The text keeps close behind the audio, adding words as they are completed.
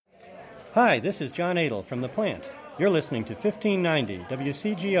Hi, this is John Adel from The Plant. You're listening to 1590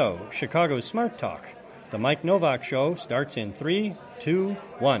 WCGO, Chicago's Smart Talk. The Mike Novak Show starts in 3, 2,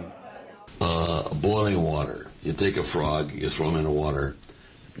 1. Boiling water. You take a frog, you throw him in the water,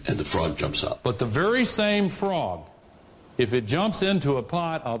 and the frog jumps up. But the very same frog, if it jumps into a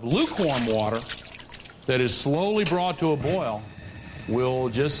pot of lukewarm water that is slowly brought to a boil, will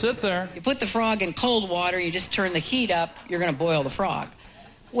just sit there. You put the frog in cold water, you just turn the heat up, you're going to boil the frog.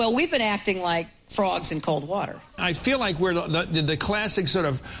 Well, we've been acting like frogs in cold water. I feel like we're the classic sort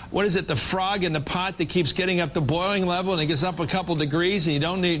of, what is it, the frog in the pot that keeps getting up to boiling level and it gets up a couple degrees and you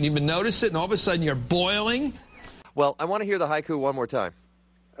don't even notice it and all of a sudden you're boiling. Well, I want to hear the haiku one more time.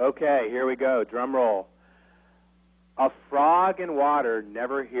 Okay, here we go. Drum roll. A frog in water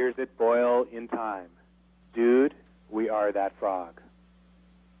never hears it boil in time. Dude, we are that frog.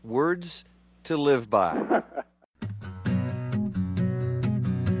 Words to live by.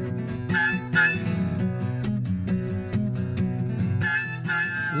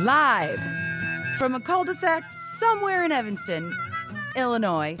 Live from a cul-de-sac somewhere in Evanston,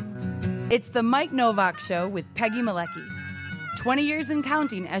 Illinois, it's the Mike Novak Show with Peggy Malecki. 20 years and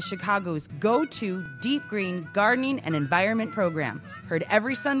counting as Chicago's go-to deep green gardening and environment program. Heard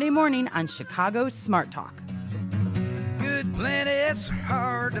every Sunday morning on Chicago's Smart Talk. Good planets are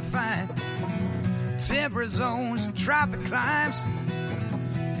hard to find. Temperate zones and tropic climes.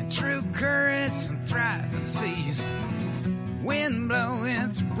 And true currents and thriving seas. Wind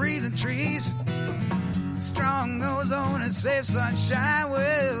blowing through breathing trees. Strong ozone and safe sunshine.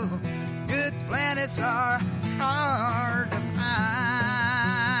 Well, good planets are hard to find.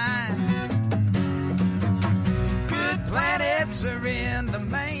 Good planets are in the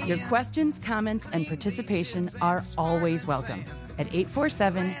main. Your questions, comments, and participation are always welcome at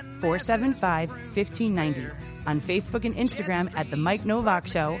 847-475-1590 on Facebook and Instagram at The Mike Novak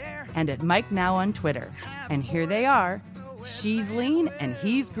Show and at Mike Now on Twitter. And here they are. She's lean and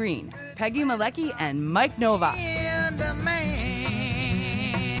he's green. Peggy Malecki and Mike Novak. In the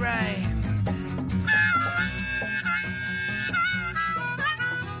main, right.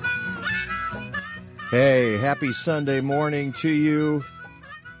 Hey, happy Sunday morning to you.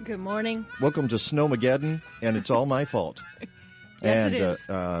 Good morning. Welcome to Snowmageddon, and it's all my fault. Yes, it is.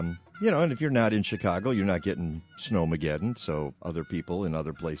 And if you're not in Chicago, you're not getting Snowmageddon, so other people in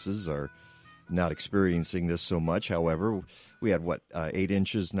other places are not experiencing this so much. However, we had, 8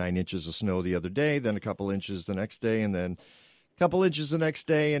 inches, 9 inches of snow the other day, then a couple inches the next day, and then a couple inches the next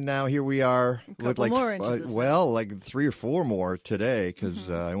day, and now here we are. A couple more inches. Like 3 or 4 more today,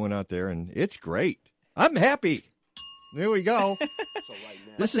 because I went out there, and it's great. I'm happy. There we go.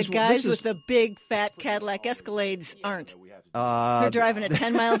 The guys with the big, fat Cadillac Escalades aren't. They're driving at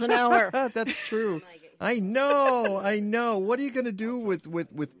 10 miles an hour. That's true. I know. What are you going to do with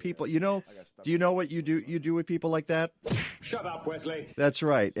people? Do you know what you do with people like that? Shut up, Wesley. That's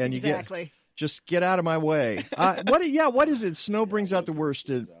right. And exactly. Just get out of my way. What is it? Snow brings out the worst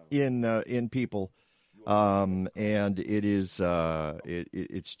in people, and it is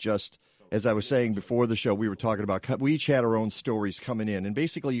it's just, as I was saying before the show, we were talking about, we each had our own stories coming in, and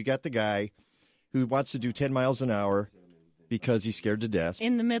basically you got the guy who wants to do 10 miles an hour because he's scared to death.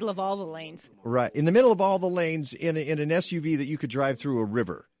 In the middle of all the lanes. Right. In the middle of all the lanes in an SUV that you could drive through a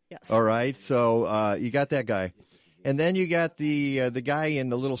river. Yes. All right. So you got that guy. And then you got the guy in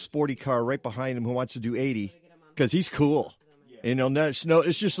the little sporty car right behind him who wants to do 80 because he's cool. And snow,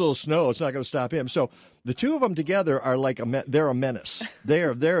 it's just a little snow. It's not going to stop him. So the two of them together are like they're a menace.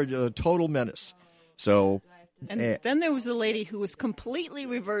 They're a total menace. So. And then there was the lady who was completely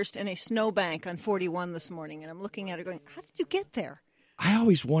reversed in a snowbank on 41 this morning. And I'm looking at her going, how did you get there? I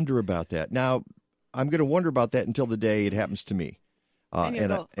always wonder about that. Now, I'm going to wonder about that until the day it happens to me. I'm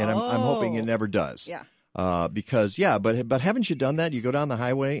hoping it never does. Yeah. But haven't you done that? You go down the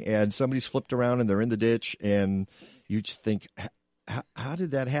highway and somebody's flipped around and they're in the ditch and you just think, how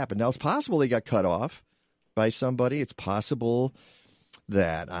did that happen? Now, it's possible they got cut off by somebody. It's possible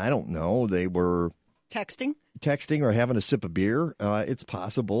that, I don't know, they were texting or having a sip of beer. It's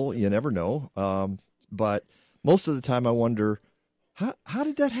possible. You never know. But most of the time I wonder, how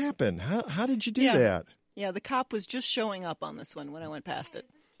did that happen? How did you do that? Yeah, the cop was just showing up on this one when I went past it.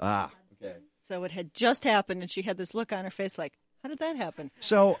 Okay. So it had just happened, and she had this look on her face like, how did that happen?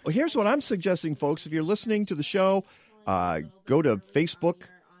 So here's what I'm suggesting, folks. If you're listening to the show, go to Facebook.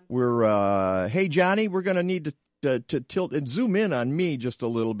 We're, hey, Johnny, we're going to need to tilt and zoom in on me just a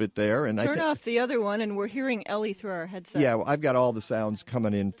little bit there. And turn off the other one, and we're hearing Ellie through our headset. Yeah, well, I've got all the sounds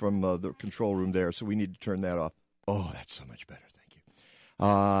coming in from the control room there, so we need to turn that off. Oh, that's so much better. Thank you.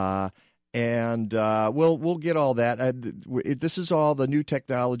 And we'll get all that. This is all the new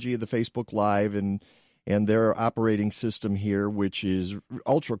technology of the Facebook Live and their operating system here, which is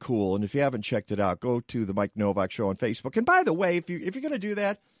ultra cool. And if you haven't checked it out, go to the Mike Novak Show on Facebook. And by the way, if you're going to do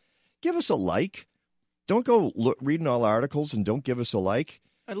that, give us a like. Don't go reading all articles and don't give us a like.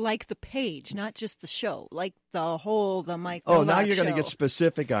 Or like the page, not just the show. Like the Mike Novak Oh, now you're going to get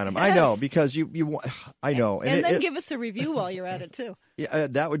specific on them. Yes. I know, because you want. I know. And then give us a review while you're at it, too. Yeah,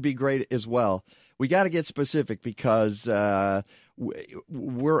 that would be great as well. We got to get specific because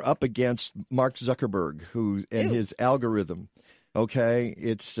we're up against Mark Zuckerberg and his algorithm. Okay,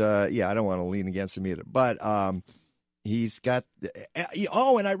 it's I don't want to lean against him either, but he's got.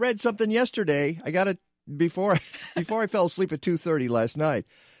 Oh, and I read something yesterday. I got it before I fell asleep at 2:30 last night.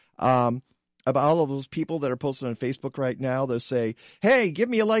 About all of those people that are posting on Facebook right now. They'll say, "Hey, give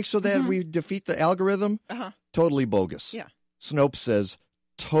me a like so that we defeat the algorithm." Totally bogus. Yeah. Snopes says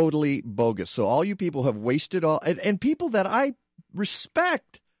totally bogus. So all you people have wasted all, and people that I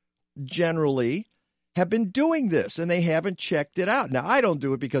respect generally have been doing this, and they haven't checked it out. Now, I don't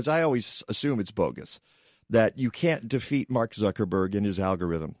do it because I always assume it's bogus, that you can't defeat Mark Zuckerberg and his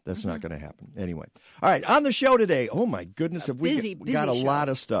algorithm. That's not going to happen. Anyway. All right, on the show today, oh my goodness, we got a lot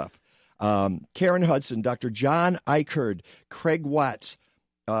of stuff. Karen Hudson, Dr. John Ikerd, Craig Watts,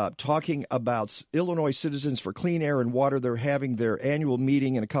 talking about Illinois Citizens for Clean Air and Water. They're having their annual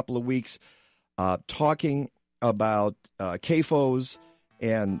meeting in a couple of weeks, talking about CAFOs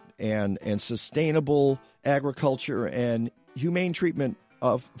and sustainable agriculture and humane treatment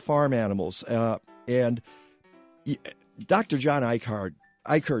of farm animals. And Dr. John Ikerd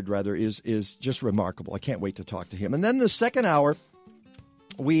is just remarkable. I can't wait to talk to him. And then the second hour,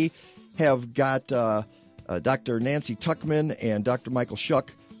 we have got Dr. Nancy Tuchman and Dr. Michael Schuck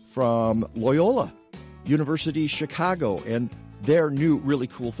from Loyola University Chicago and their new really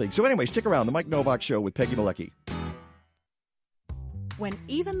cool thing. So anyway, stick around. The Mike Novak Show with Peggy Malecki. When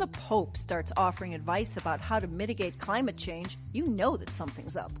even the Pope starts offering advice about how to mitigate climate change, you know that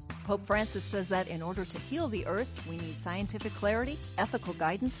something's up. Pope Francis says that in order to heal the earth, we need scientific clarity, ethical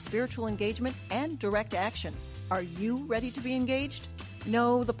guidance, spiritual engagement, and direct action. Are you ready to be engaged?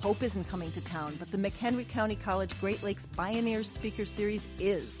 No, the Pope isn't coming to town, but the McHenry County College Great Lakes Pioneers Speaker Series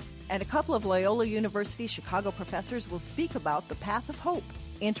is. And a couple of Loyola University Chicago professors will speak about the Path of Hope,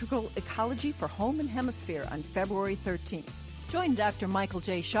 Integral Ecology for Home and Hemisphere on February 13th. Join Dr. Michael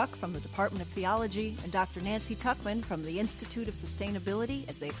J. Schuck from the Department of Theology and Dr. Nancy Tuchman from the Institute of Sustainability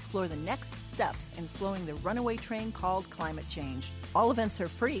as they explore the next steps in slowing the runaway train called climate change. All events are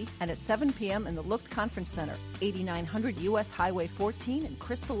free and at 7 p.m. in the Lucht Conference Center, 8900 U.S. Highway 14 in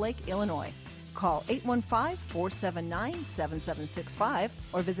Crystal Lake, Illinois. Call 815-479-7765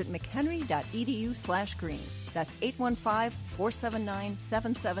 or visit mchenry.edu/green. That's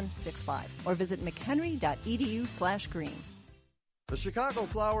 815-479-7765 or visit mchenry.edu/green. The Chicago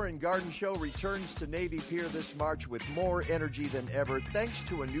Flower and Garden Show returns to Navy Pier this March with more energy than ever thanks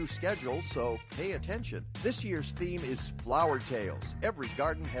to a new schedule, so pay attention. This year's theme is Flower Tales. Every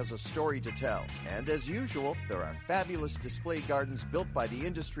garden has a story to tell. And as usual, there are fabulous display gardens built by the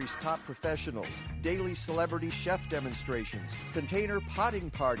industry's top professionals, daily celebrity chef demonstrations, container potting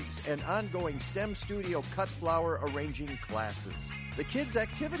parties, and ongoing STEM studio cut flower arranging classes. The Kids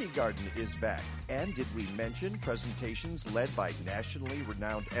Activity Garden is back. And did we mention presentations led by nationally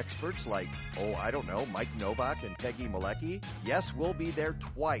renowned experts like, Mike Novak and Peggy Malecki? Yes, we'll be there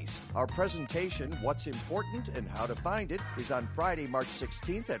twice. Our presentation, What's Important and How to Find It, is on Friday, March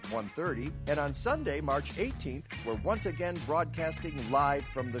 16th at 1:30. And on Sunday, March 18th, we're once again broadcasting live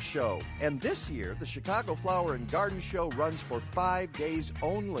from the show. And this year, the Chicago Flower and Garden Show runs for 5 days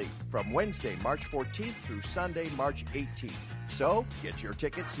only, from Wednesday, March 14th through Sunday, March 18th. So, get your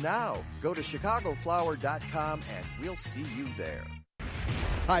tickets now. Go to chicagoflower.com and we'll see you there.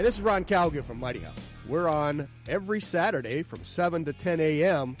 Hi, this is Ron Calgill from Mighty House. We're on every Saturday from 7 to 10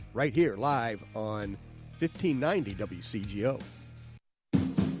 a.m. right here live on 1590 WCGO.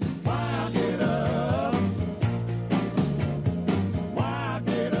 Why get up? Why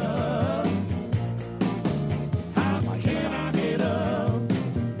get up? How can I get up?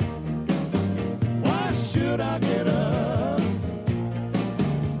 Why should I get up?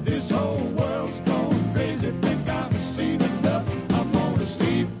 This whole world's gone crazy, think I've seen enough. I'm gonna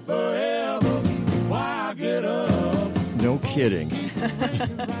sleep forever. Why get up? No kidding.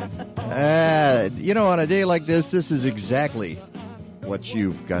 On a day like this is exactly what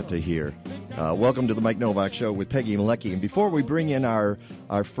you've got to hear. Welcome to the Mike Novak Show with Peggy Malecki. And before we bring in our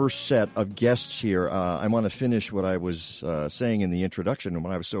first set of guests here, I want to finish what I was saying in the introduction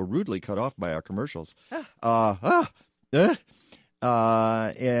when I was so rudely cut off by our commercials.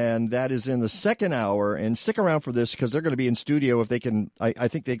 and that is in the second hour. And stick around for this because they're going to be in studio if they can. I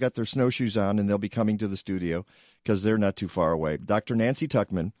think they got their snowshoes on, and they'll be coming to the studio because they're not too far away. Dr. Nancy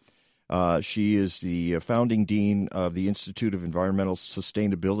Tuchman. She is the founding dean of the Institute of Environmental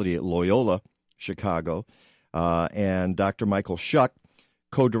Sustainability at Loyola Chicago, and Dr. Michael Schuck,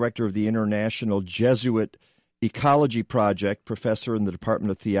 co-director of the International Jesuit Ecology Project, professor in the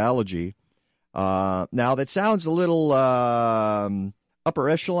Department of Theology. Now, that sounds a little upper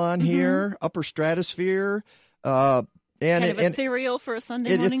echelon here, upper stratosphere. And kind of ethereal for a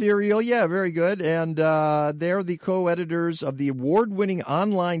Sunday morning? Ethereal, yeah, very good. And they're the co-editors of the award-winning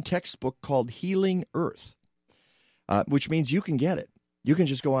online textbook called Healing Earth, which means you can get it. You can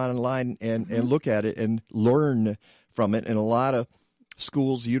just go online and look at it and learn from it. And a lot of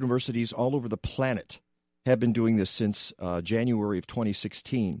schools, universities all over the planet have been doing this since January of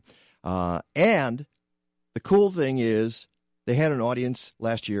 2016. And the cool thing is they had an audience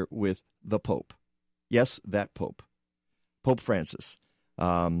last year with the Pope. Yes, that Pope. Pope Francis.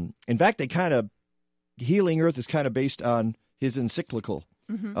 In fact, Healing Earth is kind of based on his encyclical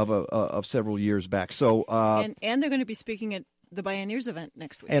of several years back. So, and they're going to be speaking at the Bioneers event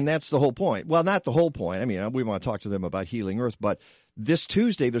next week. And that's the whole point. Well, not the whole point. I mean, we want to talk to them about Healing Earth, but this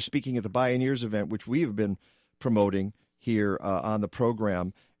Tuesday they're speaking at the Bioneers event, which we have been promoting here on the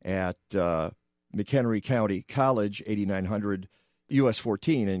program at McHenry County College, 8900 US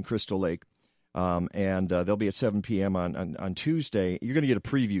 14 in Crystal Lake. And they'll be at 7 p.m. on Tuesday. You're going to get a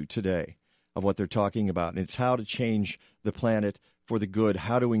preview today of what they're talking about. And it's how to change the planet for the good,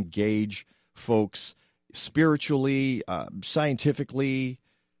 how to engage folks spiritually, scientifically,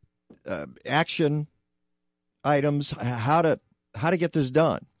 action items, how to get this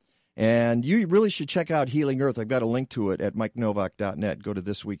done. And you really should check out Healing Earth. I've got a link to it at MikeNovak.net. Go to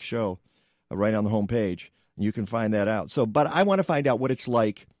this week's show right on the homepage. And you can find that out. But I want to find out what it's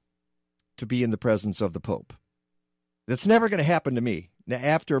like to be in the presence of the Pope. That's never going to happen to me. Now,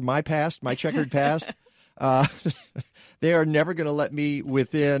 after my checkered past, they are never going to let me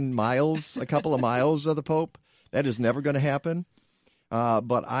within a couple of miles of the Pope. That is never going to happen.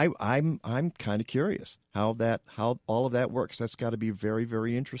 But I'm kind of curious how all of that works. That's got to be very,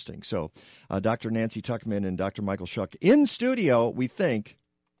 very interesting. So, Dr. Nancy Tuchman and Dr. Michael Schuck in studio, we think,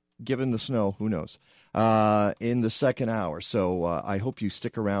 given the snow, who knows, in the second hour. So I hope you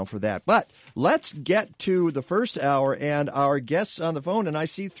stick around for that. But let's get to the first hour and our guests on the phone. And I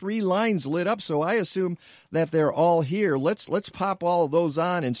see 3 lines lit up, so I assume that they're all here. Let's pop all of those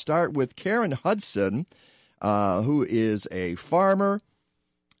on and start with Karen Hudson, who is a farmer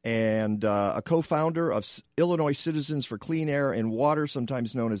and a co-founder of Illinois Citizens for Clean Air and Water,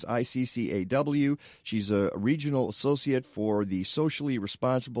 sometimes known as ICCAW. She's a regional associate for the Socially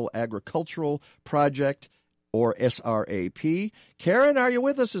Responsible Agricultural Project, or SRAP. Karen, are you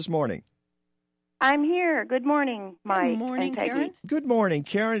with us this morning? I'm here. Good morning, Mike. Good morning, Karen. Good morning,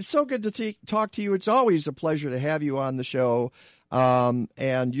 Karen. It's so good to talk to you. It's always a pleasure to have you on the show.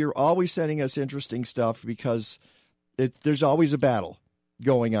 And you're always sending us interesting stuff because there's always a battle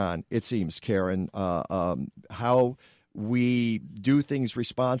going on, it seems, Karen, how we do things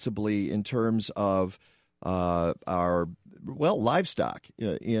responsibly in terms of our livestock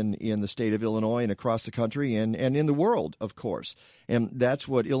in the state of Illinois and across the country and in the world, of course. And that's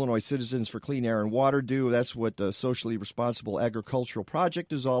what Illinois Citizens for Clean Air and Water do. That's what the Socially Responsible Agricultural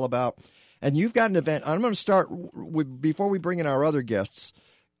Project is all about. And you've got an event. I'm going to start before we bring in our other guests.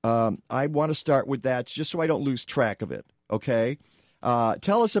 I want to start with that just so I don't lose track of it, okay?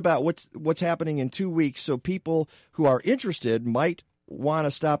 Tell us about what's happening in 2 weeks so people who are interested might want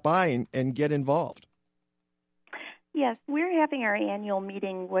to stop by and get involved. Yes, we're having our annual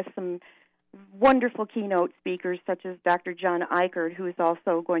meeting with some wonderful keynote speakers such as Dr. John Ikerd, who is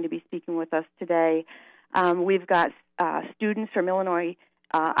also going to be speaking with us today. We've got students from Illinois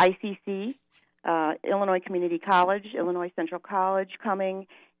ICC, Illinois Community College, Illinois Central College coming,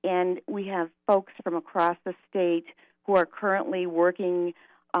 and we have folks from across the state who are currently working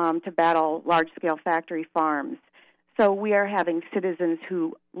to battle large-scale factory farms. So we are having citizens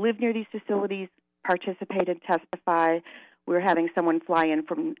who live near these facilities participate and testify. We're having someone fly in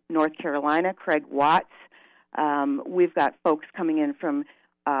from North Carolina, Craig Watts. We've got folks coming in from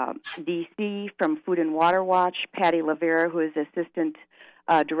D.C., from Food and Water Watch, Patty Lavera, who is Assistant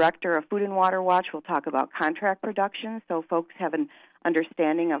Director of Food and Water Watch. We'll talk about contract production, so folks have an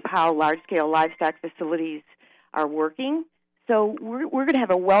understanding of how large-scale livestock facilities are working. So we're going to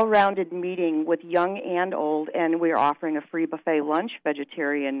have a well-rounded meeting with young and old, and we're offering a free buffet lunch,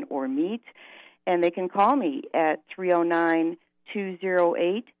 vegetarian or meat. And they can call me at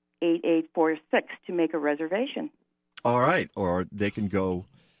 309-208-8846 to make a reservation. All right, or they can go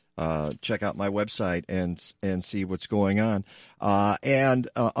check out my website and see what's going on. And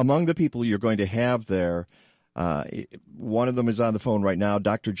among the people you're going to have there, one of them is on the phone right now,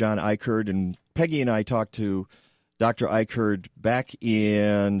 Dr. John Ikerd, and Peggy and I talked to Dr. Ikerd back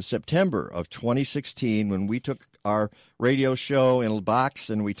in September of 2016 when we took our radio show in a box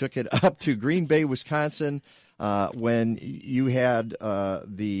and we took it up to Green Bay, Wisconsin, when you had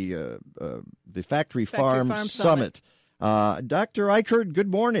the Factory Farm Summit. Dr. Ikerd, good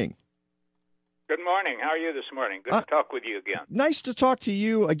morning. Good morning. How are you this morning? Good to talk with you again. Nice to talk to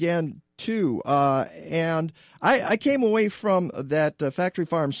you again, too. And I came away from that Factory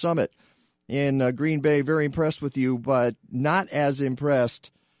Farm Summit in Green Bay very impressed with you, but not as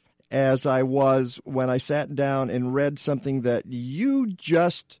impressed as I was when I sat down and read something that you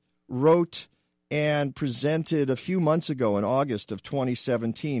just wrote and presented a few months ago in August of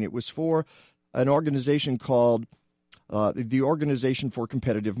 2017. It was for an organization called the Organization for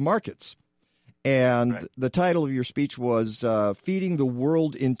Competitive Markets. And the title of your speech was Feeding the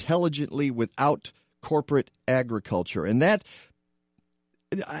World Intelligently Without Corporate Agriculture. And that,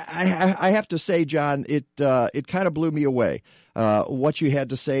 I have to say, John, it kind of blew me away, what you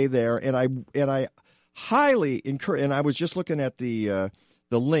had to say there. And I highly encourage, and I was just looking at the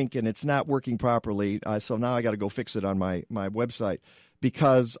link, and it's not working properly, so now I got to go fix it on my website,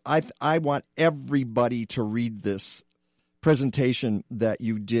 because I want everybody to read this presentation that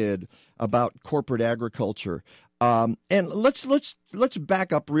you did about corporate agriculture. And let's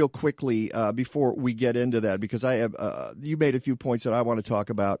back up real quickly before we get into that, because I have you made a few points that I want to talk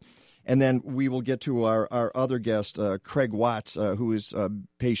about, and then we will get to our other guest, Craig Watts, who is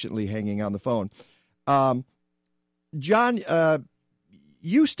patiently hanging on the phone. John,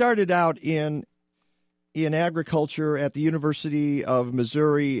 you started out in agriculture at the University of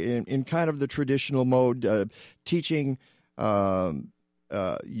Missouri in kind of the traditional mode, teaching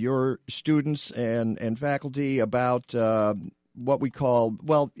your students and faculty about what we call,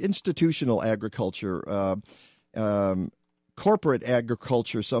 institutional agriculture, corporate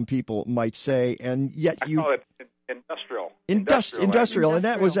agriculture, some people might say, and yet I call it industrial. Industrial, and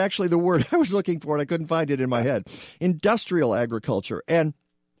that was actually the word I was looking for, and I couldn't find it in my head. Industrial agriculture. And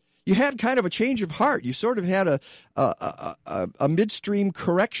you had kind of a change of heart. You sort of had a midstream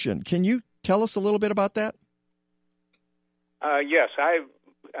correction. Can you tell us a little bit about that? Yes, I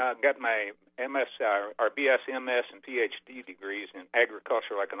got my MS, or BS, MS, and PhD degrees in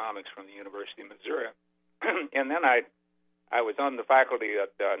agricultural economics from the University of Missouri. And then I was on the faculty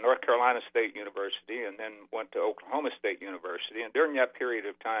at North Carolina State University, and then went to Oklahoma State University. And during that period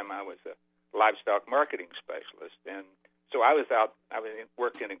of time, I was a livestock marketing specialist. And so I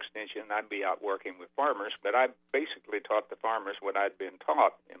worked in extension. I'd be out working with farmers, but I basically taught the farmers what I'd been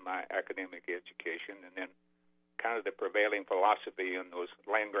taught in my academic education, and then kind of the prevailing philosophy in those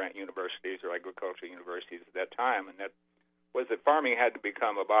land-grant universities or agricultural universities at that time, and that was that farming had to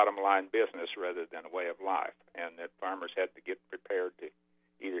become a bottom-line business rather than a way of life, and that farmers had to get prepared to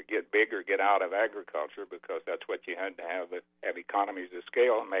either get big or get out of agriculture, because that's what you had to have economies of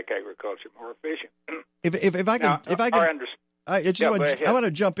scale and make agriculture more efficient. I want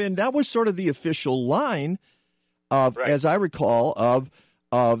to jump in. That was sort of the official line of, as I recall, of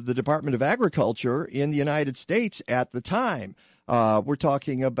the Department of Agriculture in the United States at the time. We're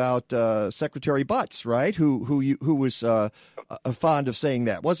talking about Secretary Butts, right? Who was fond of saying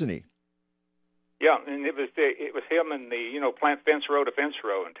that, wasn't he? Yeah, and it was him and the plant fence row to fence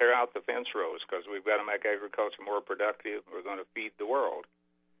row and tear out the fence rows, because we've got to make agriculture more productive. We're going to feed the world.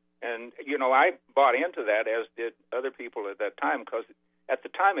 And I bought into that, as did other people at that time, because at the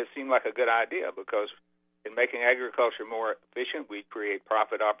time it seemed like a good idea, because in making agriculture more efficient, we'd create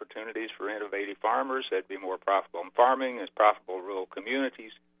profit opportunities for innovative farmers. They'd be more profitable in farming, as profitable rural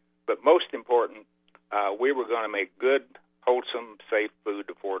communities. But most important, we were going to make good, wholesome, safe food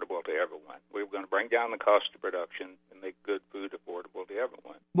affordable to everyone. We were going to bring down the cost of production and make good food affordable to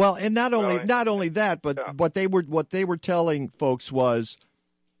everyone. Well, and not only that, but what they were telling folks was,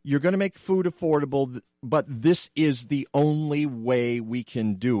 you're going to make food affordable, but this is the only way we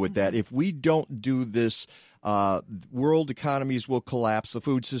can do it. That if we don't do this, world economies will collapse, the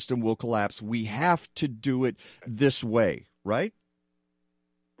food system will collapse. We have to do it this way, right?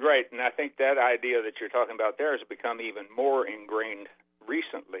 Right, and I think that idea that you're talking about there has become even more ingrained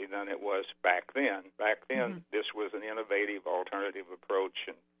recently than it was back then. Back then, this was an innovative alternative approach,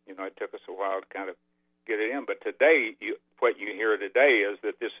 and it took us a while to kind of get it in. But today, what you hear today is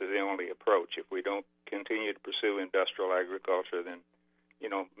that this is the only approach. If we don't continue to pursue industrial agriculture, then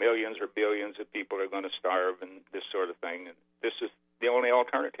millions or billions of people are going to starve and this sort of thing. And this is the only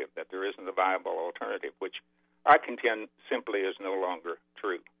alternative, that there isn't a viable alternative, which I contend simply is no longer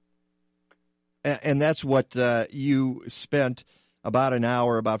true. And that's what you spent about an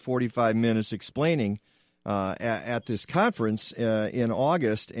hour, about 45 minutes explaining at this conference in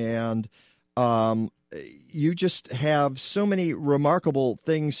August. And you just have so many remarkable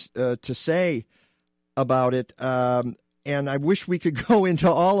things to say about it. And I wish we could go into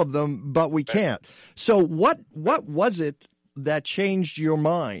all of them, but we can't. So what was it that changed your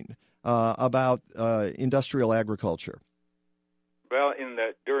mind about industrial agriculture? Well,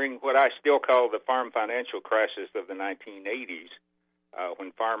 during what I still call the farm financial crisis of the 1980s,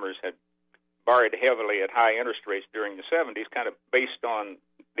 when farmers had borrowed heavily at high interest rates during the 70s, kind of based on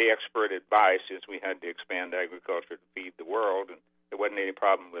the expert advice, is we had to expand agriculture to feed the world, and there wasn't any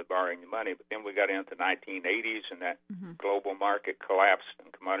problem with borrowing the money. But then we got into the 1980s, and that global market collapsed,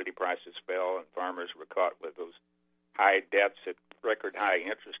 and commodity prices fell, and farmers were caught with those high debts at record high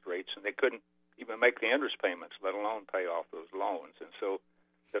interest rates, and they couldn't even make the interest payments, let alone pay off those loans. And so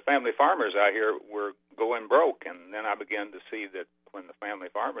the family farmers out here were going broke, and then I began to see that when the family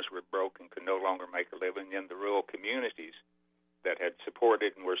farmers were broke and could no longer make a living, in the rural communities that had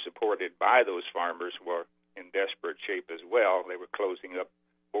supported and were supported by those farmers were in desperate shape as well. They were closing up,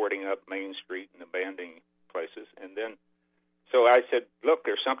 boarding up Main Street and abandoning places. And then, so I said, look,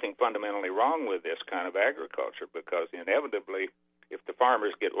 there's something fundamentally wrong with this kind of agriculture, because inevitably, if the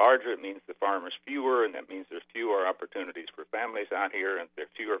farmers get larger, it means the farmers fewer, and that means there's fewer opportunities for families out here, and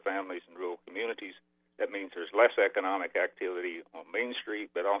there are fewer families in rural communities. That means there's less economic activity on Main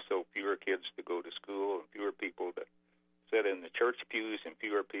Street, but also fewer kids to go to school, and fewer people to sit in the church pews, and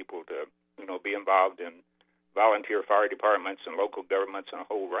fewer people to, be involved in volunteer fire departments and local governments and a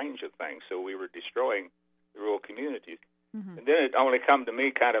whole range of things. So we were destroying the rural communities. And then it only come to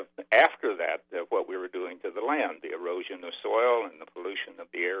me kind of after that what we were doing to the land, the erosion of soil and the pollution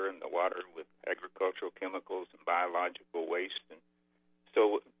of the air and the water with agricultural chemicals and biological waste. And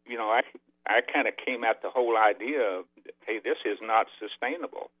so, I kind of came at the whole idea of, hey, this is not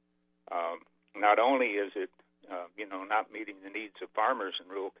sustainable. Not only is it, not meeting the needs of farmers in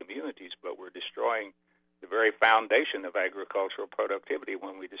rural communities, but we're destroying the very foundation of agricultural productivity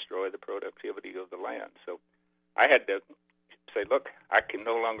when we destroy the productivity of the land. So I had to say, look, I can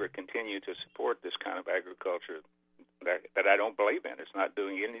no longer continue to support this kind of agriculture that I don't believe in. It's not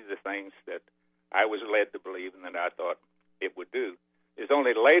doing any of the things that I was led to believe and that I thought it would do. It's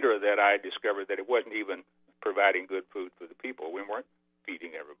only later that I discovered that it wasn't even providing good food for the people. We weren't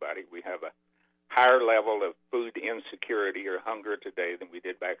feeding everybody. We have a higher level of food insecurity or hunger today than we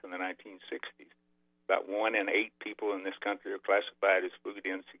did back in the 1960s. About 1 in 8 people in this country are classified as food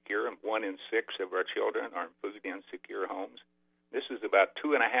insecure, and 1 in 6 of our children are in food insecure homes. This is about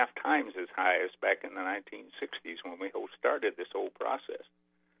 2.5 times as high as back in the 1960s when we started this whole process.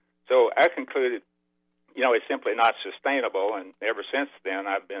 So I concluded, it's simply not sustainable, and ever since then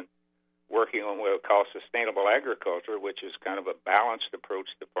I've been working on what we call sustainable agriculture, which is kind of a balanced approach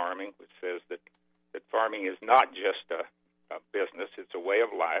to farming, which says that farming is not just a business, it's a way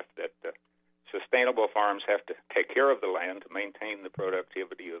of life, that sustainable farms have to take care of the land to maintain the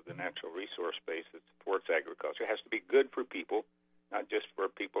productivity of the natural resource base that supports agriculture. It has to be good for people, not just for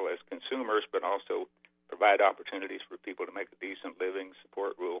people as consumers, but also provide opportunities for people to make a decent living,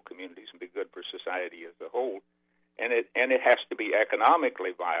 support rural communities, and be good for society as a whole. And it has to be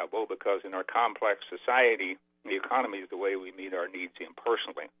economically viable, because in our complex society, the economy is the way we meet our needs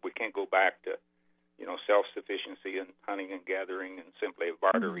impersonally. We can't go back to, self-sufficiency and hunting and gathering and simply a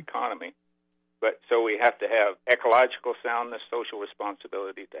barter economy. But so we have to have ecological soundness, social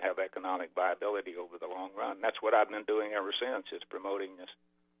responsibility to have economic viability over the long run. That's what I've been doing ever since, is promoting this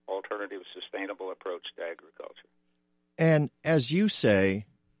alternative, sustainable approach to agriculture. And as you say,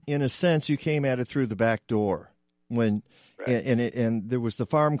 in a sense, you came at it through the back door. When and there was the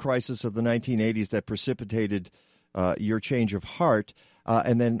farm crisis of the 1980s that precipitated your change of heart.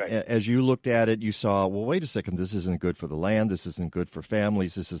 And then as you looked at it, you saw, well, wait a second, this isn't good for the land. This isn't good for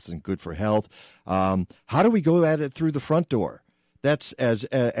families. This isn't good for health. How do we go at it through the front door? That's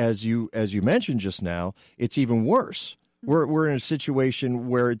as you mentioned just now, it's even worse. We're in a situation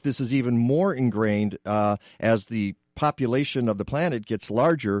where this is even more ingrained as the population of the planet gets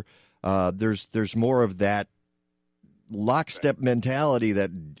larger. There's more of that lockstep mentality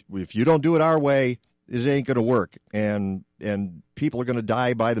that if you don't do it our way, it ain't going to work, and people are going to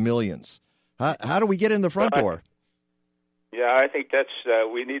die by the millions. How do we get in the front door? Yeah, I think that's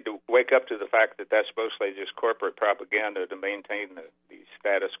we need to wake up to the fact that that's mostly just corporate propaganda to maintain the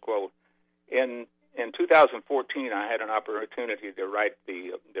status quo. In 2014, I had an opportunity to write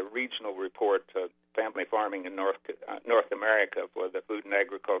the regional report to family farming in North America for the Food and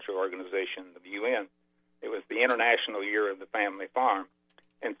Agriculture Organization of the UN. It was the International Year of the Family Farm.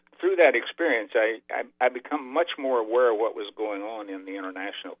 And through that experience, I become much more aware of what was going on in the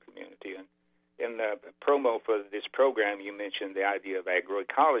international community. And in the promo for this program, you mentioned the idea of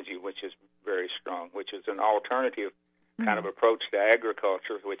agroecology, which is very strong, which is an alternative kind of approach to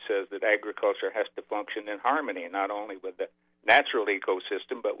agriculture, which says that agriculture has to function in harmony, not only with the natural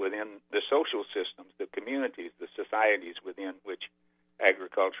ecosystem, but within the social systems, the communities, the societies within which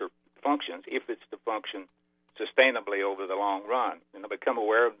agriculture functions, if it's to function sustainably over the long run. And I've become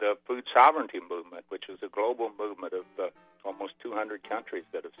aware of the food sovereignty movement, which is a global movement of almost 200 countries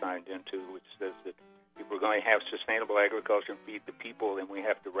that have signed into, which says that if we're going to have sustainable agriculture and feed the people, then we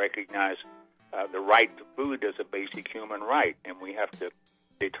have to recognize the right to food as a basic human right, and we have to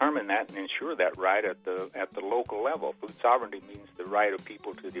determine that and ensure that right at the local level. Food sovereignty means the right of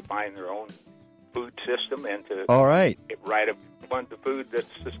people to define their own food system and to get right of the food that's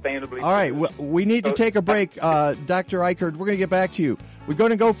sustainably. All right, well, we need to take a break. Dr. Ikerd, we're going to get back to you. We're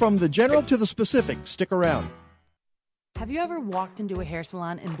going to go from the general to the specific. Stick around. Have you ever walked into a hair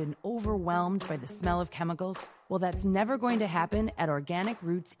salon and been overwhelmed by the smell of chemicals? Well, that's never going to happen at Organic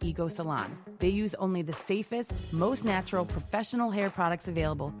Roots Eco Salon. They use only the safest, most natural, professional hair products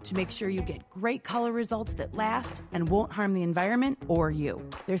available to make sure you get great color results that last and won't harm the environment or you.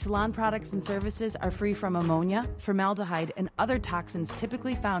 Their salon products and services are free from ammonia, formaldehyde, and other toxins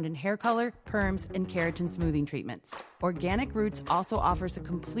typically found in hair color, perms, and keratin smoothing treatments. Organic Roots also offers a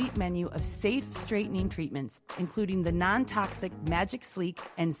complete menu of safe straightening treatments, including the non-toxic Magic Sleek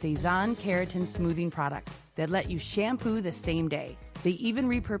and Cezanne keratin smoothing products that let you shampoo the same day. They even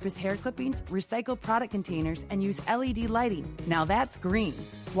repurpose hair clippings, recycle product containers, and use LED lighting. Now that's green.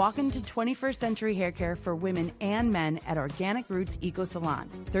 Walk into 21st century hair care for women and men at Organic Roots Eco Salon,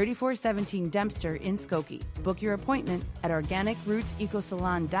 3417 Dempster in Skokie. Book your appointment at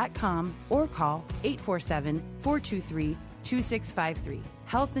organicrootsecosalon.com or call 847-423-2653.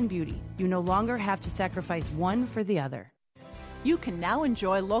 Health and beauty. You no longer have to sacrifice one for the other. You can now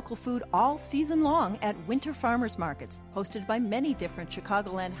enjoy local food all season long at Winter Farmers Markets, hosted by many different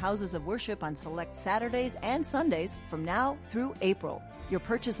Chicagoland houses of worship on select Saturdays and Sundays from now through April. Your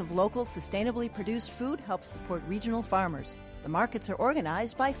purchase of local, sustainably produced food helps support regional farmers. The markets are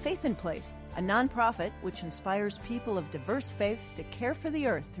organized by Faith in Place, a nonprofit which inspires people of diverse faiths to care for the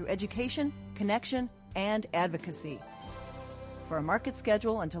earth through education, connection, and advocacy. For a market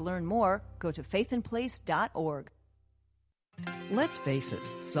schedule and to learn more, go to faithinplace.org. Let's face it,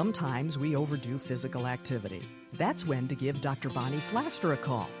 sometimes we overdo physical activity. That's when to give Dr. Bonnie Flaster a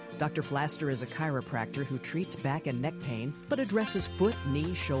call. Dr. Flaster is a chiropractor who treats back and neck pain, but addresses foot,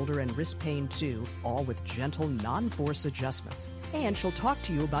 knee, shoulder, and wrist pain too, all with gentle, non-force adjustments. And she'll talk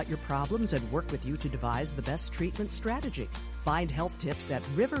to you about your problems and work with you to devise the best treatment strategy. Find health tips at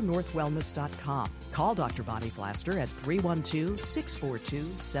rivernorthwellness.com. Call Dr. Bonnie Flaster at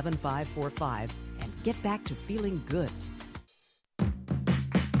 312-642-7545 and get back to feeling good.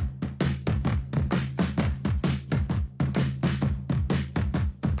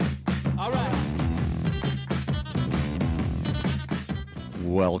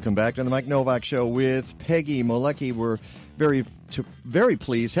 Welcome back to the Mike Novak Show with Peggy Malecki. We're very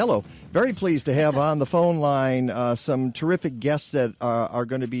pleased. Hello. Very pleased to have on the phone line some terrific guests that are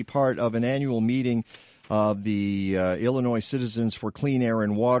going to be part of an annual meeting of the Illinois Citizens for Clean Air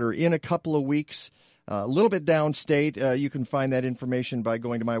and Water in a couple of weeks. A little bit downstate. You can find that information by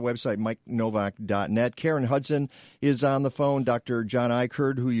going to my website, MikeNovak.net. Karen Hudson is on the phone, Dr. John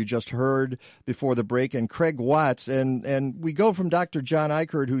Ikerd, who you just heard before the break, and Craig Watts. And we go from Dr. John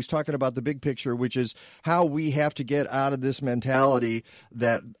Ikerd, who's talking about the big picture, which is how we have to get out of this mentality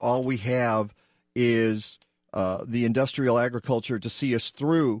that all we have is the industrial agriculture to see us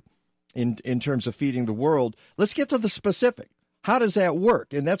through in terms of feeding the world. Let's get to the specific. How does that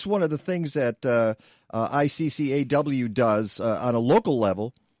work? And that's one of the things that ICCAW does on a local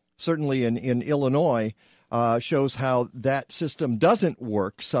level, certainly in Illinois, shows how that system doesn't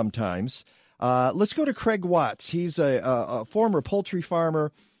work sometimes. Let's go to Craig Watts. He's a former poultry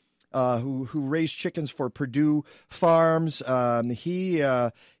farmer who raised chickens for Purdue Farms. He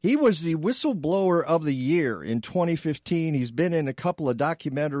was the whistleblower of the year in 2015. He's been in a couple of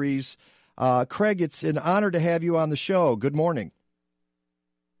documentaries. Craig, it's an honor to have you on the show. Good morning.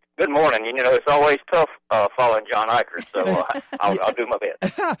 Good morning. You know, it's always tough following John Ikerd, so I'll do my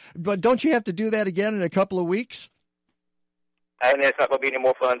best. But don't you have to do that again in a couple of weeks? And it's not going to be any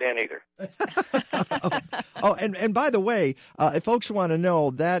more fun then either. Oh, and by the way, if folks want to know,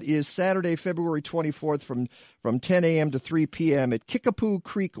 that is Saturday, February 24th from 10 a.m. to 3 p.m. at Kickapoo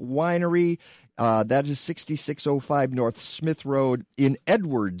Creek Winery. That is 6605 North Smith Road in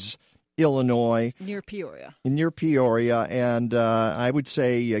Edwards, Illinois. Near Peoria. Near Peoria, and I would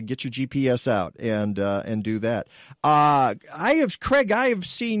say get your GPS out and do that. I have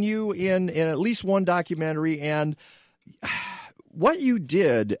seen you in at least one documentary, and what you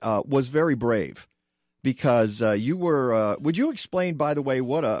did was very brave, because you were. Would you explain, by the way,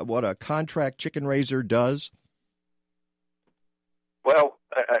 what a contract chicken raiser does? Well,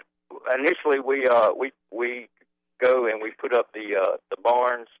 initially we go and we put up the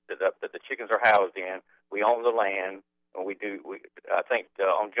barns that the chickens are housed in. We own the land, and I think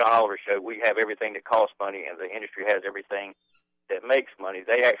on John Oliver's show we have everything that costs money, and the industry has everything that makes money.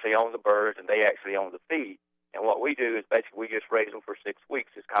 They actually own the birds, and they actually own the feed. And what we do is basically we just raise them for 6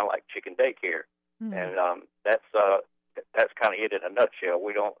 weeks. It's kind of like chicken daycare, and that's kind of it in a nutshell.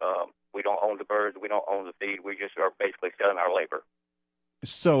 We don't own the birds, we don't own the feed. We just are basically selling our labor.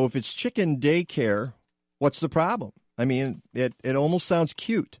 So if it's chicken daycare, what's the problem? I mean, it almost sounds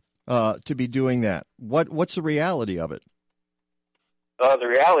cute to be doing that. What's the reality of it? The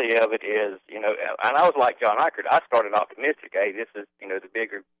reality of it is, and I was like John Ikerd. I started optimistic. Hey, this is, the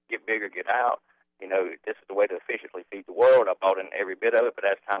bigger, get out. This is the way to efficiently feed the world. I bought in every bit of it, but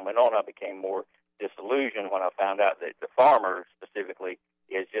as time went on, I became more disillusioned when I found out that the farmer specifically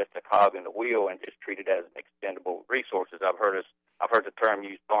is just a cog in the wheel and just treated as an expendable resources. I've heard the term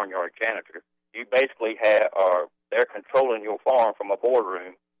used, barnyard janitor. You basically they're controlling your farm from a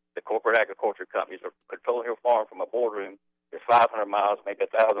boardroom. The corporate agriculture companies are controlling your farm from a boardroom that's 500 miles, maybe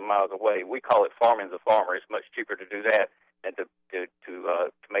 1,000 miles away. We call it farming the farmer. It's much cheaper to do that than to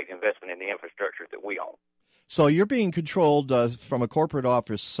make the investment in the infrastructure that we own. So you're being controlled from a corporate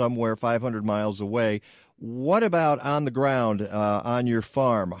office somewhere 500 miles away. What about on the ground on your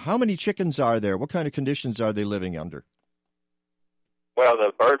farm? How many chickens are there? What kind of conditions are they living under? Well,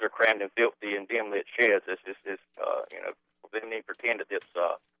 the birds are crammed in filthy and dim-lit sheds. This they need to pretend that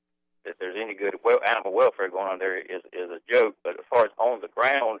that there's any good animal welfare going on there is a joke. But as far as on the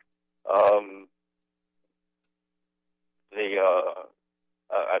ground, I'm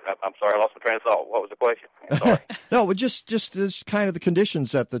sorry, I lost my train of thought. What was the question? I'm sorry. No, just this kind of the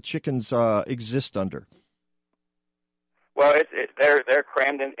conditions that the chickens exist under. Well, they're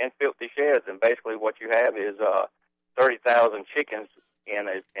crammed in filthy sheds, and basically what you have is 30,000 chickens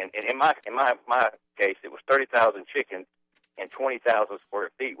in my case, it was 30,000 chickens in 20,000 square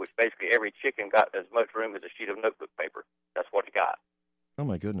feet, which basically every chicken got as much room as a sheet of notebook paper. That's what it got. Oh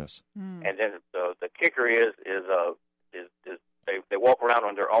my goodness! And then the kicker is they walk around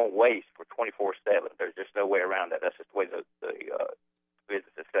on their own waste for 24/7. There's just no way around that. That's just the way the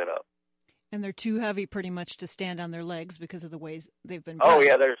business is set up. And they're too heavy, pretty much, to stand on their legs because of the ways they've been. Oh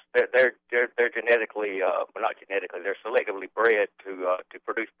yeah, they're genetically, well, not genetically, they're selectively bred to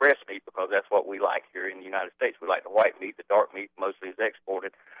produce breast meat, because that's what we like here in the United States. We like the white meat. The dark meat mostly is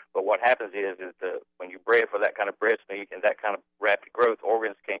exported. But what happens is when you bred for that kind of breast meat and that kind of rapid growth,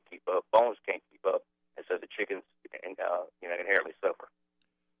 organs can't keep up, bones can't keep up, and so the chickens inherently suffer.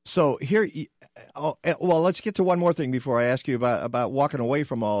 So here, well, let's get to one more thing before I ask you about walking away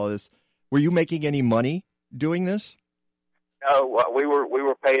from all of this. Were you making any money doing this? No, we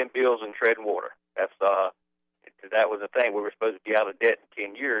were paying bills and treading water. That was the thing. We were supposed to be out of debt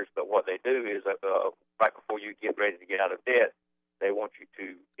in 10 years, but what they do is right before you get ready to get out of debt, they want you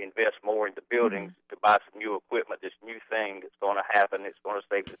to invest more into buildings, to buy some new equipment, this new thing that's going to happen. It's going to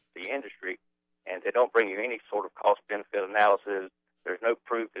save the industry, and they don't bring you any sort of cost-benefit analysis. There's no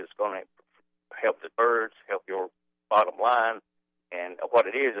proof that it's going to help the birds, help your bottom line. And what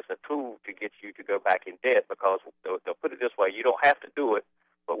it is a tool to get you to go back in debt, because they'll put it this way: you don't have to do it,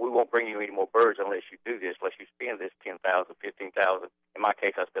 but we won't bring you any more birds unless you do this, unless you spend this $10,000, $15,000. In my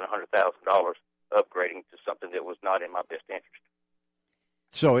case, I spent $100,000 upgrading to something that was not in my best interest.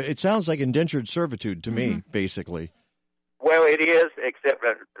 So it sounds like indentured servitude to me, basically. Well, it is, except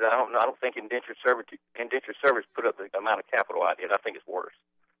I don't think indentured service put up the amount of capital I did. I think it's worse.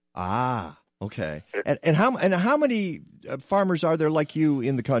 Ah. Okay. And how many farmers are there like you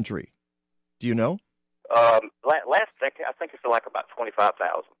in the country? Do you know? Last decade, I think it's like about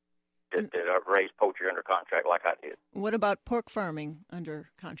 25,000 that are raised poultry under contract, like I did. What about pork farming under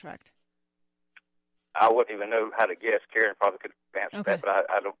contract? I wouldn't even know how to guess. Karen probably could answer that, but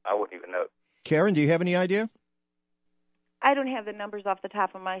I wouldn't even know. Karen, do you have any idea? I don't have the numbers off the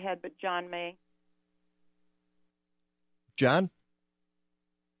top of my head, but John may. John?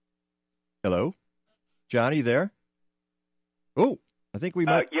 Hello? John, are you there? Oh, I think we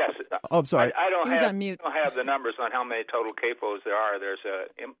might. Yes. Oh, I'm sorry. I don't He was have on mute. I don't have the numbers on how many total CAFOs there are. There's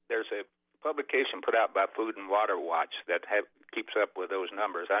a publication put out by Food and Water Watch that keeps up with those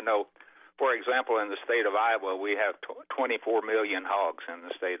numbers. I know For example, in the state of Iowa, we have 24 million hogs in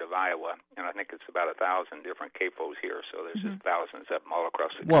the state of Iowa, and I think it's about 1,000 different CAFOs here, so there's just thousands of them all across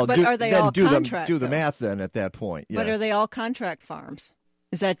the country. Well, but are they all contract? Do the math then at that point. Yeah. But are they all contract farms?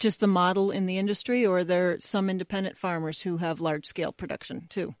 Is that just the model in the industry, or are there some independent farmers who have large-scale production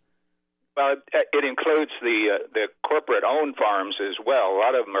too? Well, it includes the corporate-owned farms as well. A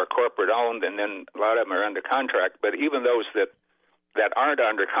lot of them are corporate-owned, and then a lot of them are under contract. But even those that aren't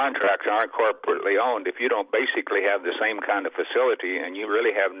under contract, aren't corporately owned, if you don't basically have the same kind of facility and you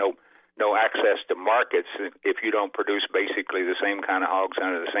really have no access to markets if you don't produce basically the same kind of hogs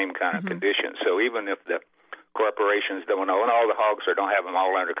under the same kind of conditions. So even if the corporations don't own all the hogs or don't have them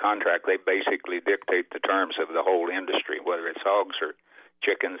all under contract, they basically dictate the terms of the whole industry, whether it's hogs or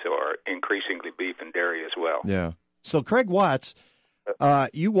chickens or increasingly beef and dairy as well. Yeah. So Craig Watts,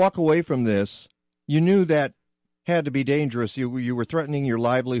 you walk away from this, you knew that had to be dangerous. You were threatening your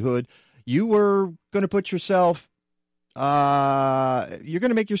livelihood. You were going to put yourself, you're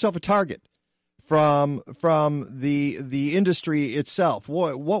going to make yourself a target from the industry itself.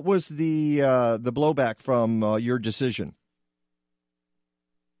 What was the blowback from your decision?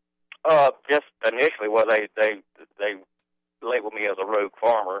 Just initially, well, they labeled me as a rogue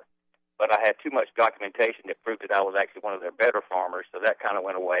farmer, but I had too much documentation that proved that I was actually one of their better farmers, so that kind of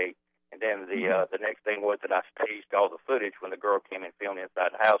went away. And then the next thing was that I staged all the footage when the girl came and filmed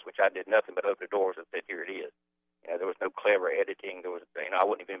inside the house, which I did nothing but open the doors and said, "Here it is." There was no clever editing. There was, I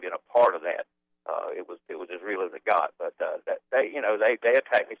wouldn't even been a part of that. It was as real as it got. But they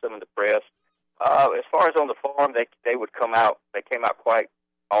attacked me some in the press. As far as on the farm, they would come out. They came out quite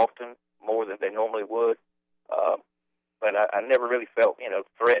often, more than they normally would. But I never really felt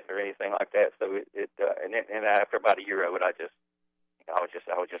threatened or anything like that. So and then after about a year of it, I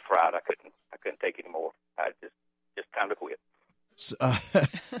was just fried. I couldn't take it anymore. I just time to quit.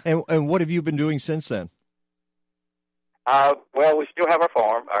 And what have you been doing since then? Well, we still have our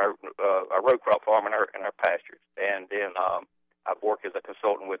farm, our row crop farm, and our pastures. And then I've worked as a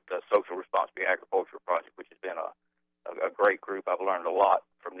consultant with the Social Responsibility Agriculture Project, which has been a great group. I've learned a lot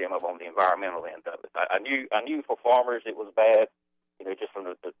from them on the environmental end of it. I knew for farmers it was bad, just from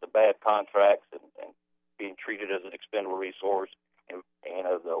the bad contracts and being treated as an expendable resource. And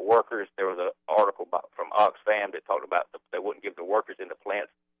the workers, there was an article from Oxfam that talked about they wouldn't give the workers in the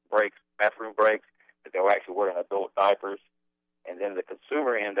plants bathroom breaks, that they were actually wearing adult diapers. And then the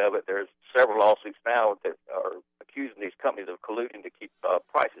consumer end of it, there's several lawsuits now that are accusing these companies of colluding to keep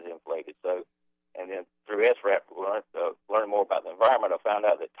prices inflated. So, and then through SRAP, learning more about the environment, I found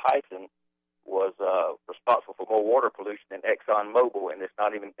out that Tyson was responsible for more water pollution than ExxonMobil, and they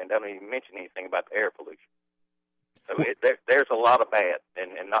don't even mention anything about the air pollution. So there's a lot of bad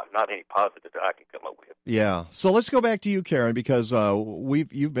and not any positive that I can come up with. Yeah. So let's go back to you, Karen, because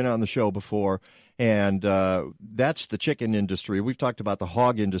you've been on the show before, and that's the chicken industry. We've talked about the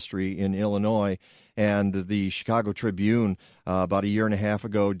hog industry in Illinois, and the Chicago Tribune about a year and a half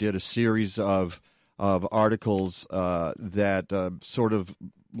ago did a series of articles that sort of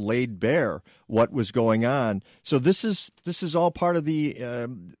laid bare what was going on. So this is all part of the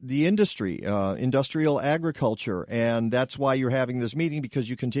industry, industrial agriculture, and that's why you're having this meeting, because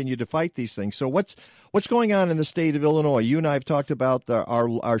you continue to fight these things. So what's going on in the state of Illinois? You and I have talked about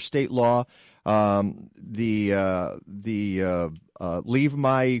our state law, the leave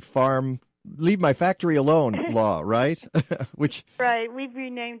my factory alone law, right? Right, we've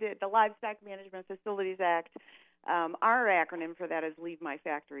renamed it the Livestock Management Facilities Act. Our acronym for that is Leave My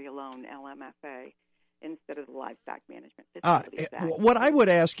Factory Alone, LMFA, instead of the Livestock Management Facilities Act. What I would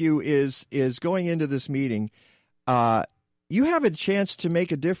ask you is going into this meeting, you have a chance to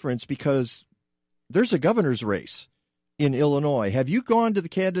make a difference because there's a governor's race in Illinois. Have you gone to the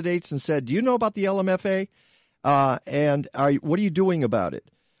candidates and said, do you know about the LMFA? And what are you doing about it?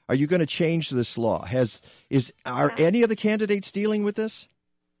 Are you going to change this law? Are any of the candidates dealing with this?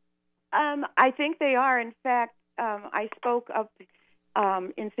 I think they are. In fact, I spoke up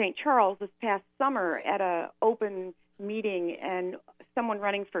in St. Charles this past summer at an open meeting, and someone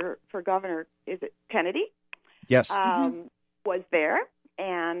running for governor, is it Kennedy? Yes. Was there,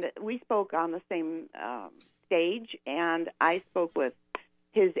 and we spoke on the same stage, and I spoke with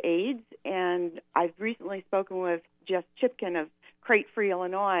his aides, and I've recently spoken with Jess Chipkin of Crate Free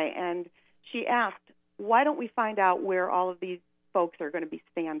Illinois, and she asked, why don't we find out where all of these folks are going to be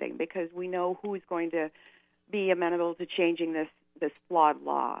standing, because we know who is going to be amenable to changing this flawed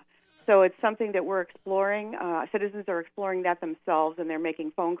law. So it's something that we're exploring. Citizens are exploring that themselves, and they're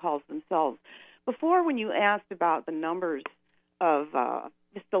making phone calls themselves. Before, when you asked about the numbers of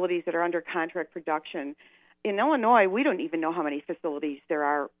facilities that are under contract production, in Illinois, we don't even know how many facilities there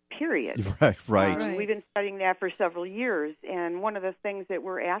are, period. Right. We've been studying that for several years, and one of the things that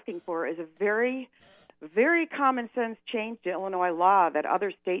we're asking for is a very, very common sense change to Illinois law that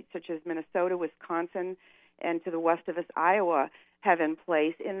other states such as Minnesota, Wisconsin, and to the west of us, Iowa, have in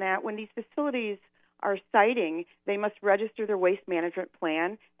place, in that when these facilities are siting, they must register their waste management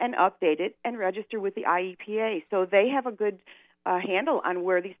plan and update it and register with the IEPA, so they have a good handle on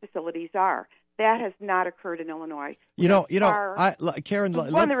where these facilities are. That has not occurred in Illinois. Karen,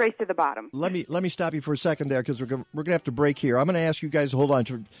 won the race to the bottom. Let me stop you for a second there, because we're going to have to break here. I'm going to ask you guys to hold on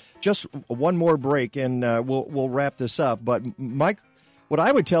to just one more break, and we'll wrap this up. But Mike, what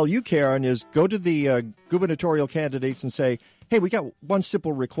I would tell you, Karen, is go to the gubernatorial candidates and say, hey, we got one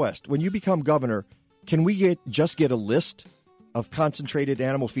simple request. When you become governor, can we just get a list of concentrated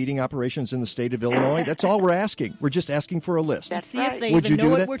animal feeding operations in the state of Illinois? That's all we're asking. We're just asking for a list. Let's see if they even know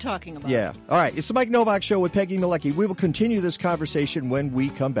what we're talking about. Yeah. All right. It's the Mike Novak Show with Peggy Malecki. We will continue this conversation when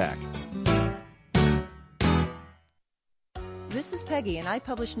we come back. This is Peggy, and I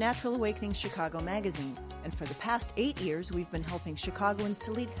publish Natural Awakenings Chicago magazine. And for the past 8 years, we've been helping Chicagoans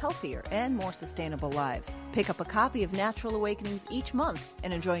to lead healthier and more sustainable lives. Pick up a copy of Natural Awakenings each month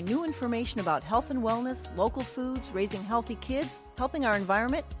and enjoy new information about health and wellness, local foods, raising healthy kids, helping our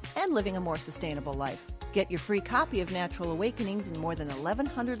environment, and living a more sustainable life. Get your free copy of Natural Awakenings in more than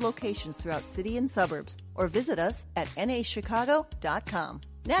 1,100 locations throughout city and suburbs, or visit us at nachicago.com.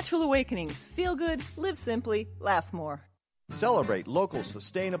 Natural Awakenings. Feel good, live simply, laugh more. Celebrate local,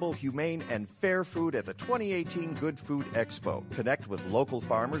 sustainable, humane, and fair food at the 2018 Good Food Expo. Connect with local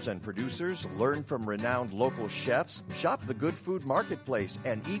farmers and producers, learn from renowned local chefs, shop the Good Food Marketplace,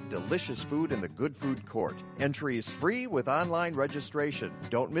 and eat delicious food in the Good Food Court. Entry is free with online registration.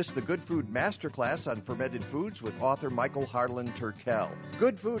 Don't miss the Good Food Masterclass on fermented foods with author Michael Harlan Turkel.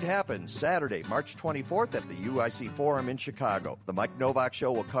 Good Food happens Saturday, March 24th at the UIC Forum in Chicago. The Mike Novak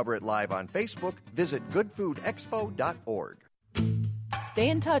Show will cover it live on Facebook. Visit goodfoodexpo.org. Stay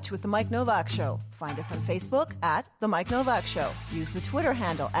in touch with The Mike Novak Show. Find us on Facebook at The Mike Novak Show. Use the Twitter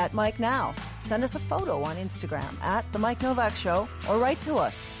handle at Mike Now. Send us a photo on Instagram at The Mike Novak Show, or write to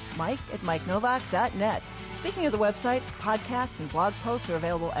us, mike@mikenovak.net. Speaking of the website, podcasts and blog posts are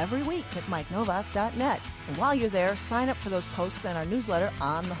available every week at mikenovak.net. And while you're there, sign up for those posts and our newsletter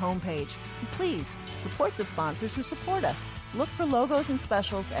on the homepage. And please, support the sponsors who support us. Look for logos and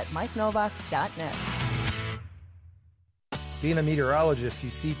specials at mikenovak.net. Being a meteorologist,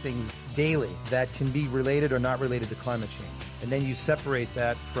 you see things daily that can be related or not related to climate change. And then you separate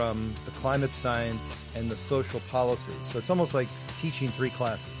that from the climate science and the social policy. So it's almost like teaching three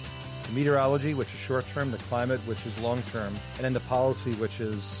classes. The meteorology, which is short-term, the climate, which is long-term, and then the policy, which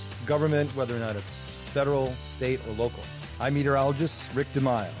is government, whether or not it's federal, state, or local. I'm meteorologist Rick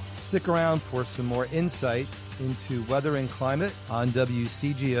DeMaio. Stick around for some more insight into weather and climate on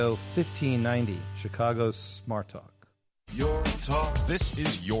WCGO 1590, Chicago's Smart Talk. Your talk. This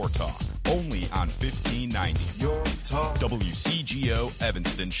is Your Talk, only on 1590. Your Talk. WCGO,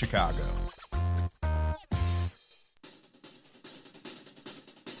 Evanston, Chicago.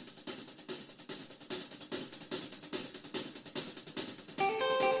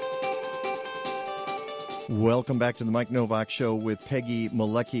 Welcome back to the Mike Novak Show with Peggy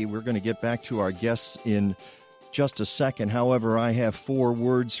Malecki. We're going to get back to our guests in just a second. However, I have 4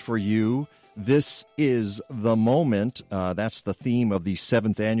 words for you. This is the moment. That's the theme of the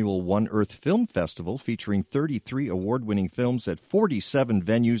 7th annual One Earth Film Festival, featuring 33 award-winning films at 47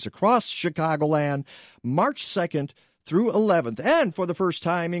 venues across Chicagoland, March 2nd through 11th, and for the first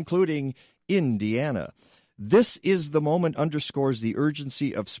time, including Indiana. This is the moment underscores the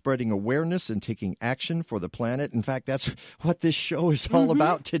urgency of spreading awareness and taking action for the planet. In fact, that's what this show is all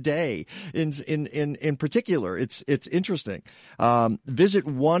about today. In particular, it's interesting. Visit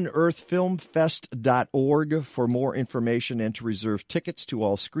oneearthfilmfest.org for more information and to reserve tickets to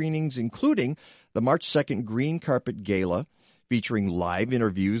all screenings, including the March 2nd Green Carpet Gala, featuring live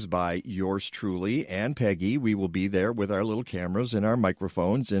interviews by yours truly and Peggy. We will be there with our little cameras and our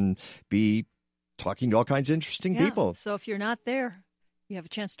microphones and be talking to all kinds of interesting people. So if you're not there, you have a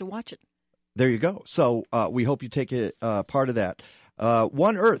chance to watch it. There you go. So we hope you take a part of that.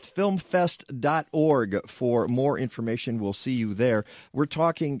 OneEarthFilmFest.org for more information. We'll see you there. We're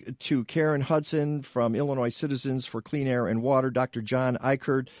talking to Karen Hudson from Illinois Citizens for Clean Air and Water, Dr. John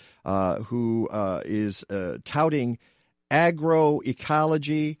Ikerd, who is touting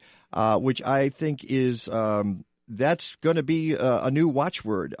agroecology, which I think is that's going to be a new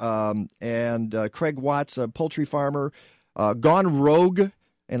watchword. And Craig Watts, a poultry farmer, gone rogue,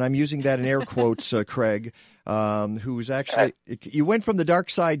 and I'm using that in air quotes, Craig, who's actually, you went from the dark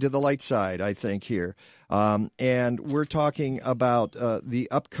side to the light side, I think, here. And we're talking about the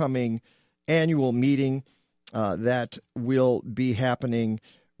upcoming annual meeting that will be happening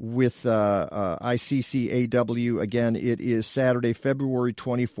with ICCAW. Again, it is Saturday, February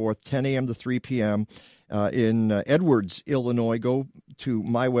 24th, 10 a.m. to 3 p.m. In Edwards, Illinois. Go to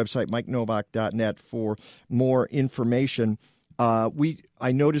my website, MikeNovak.net, for more information.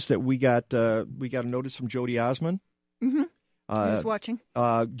 I noticed that we got a notice from Jody Osmond. Mm-hmm. Who's watching?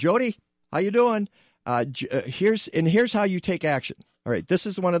 Jody, how you doing? Here's how you take action. All right, this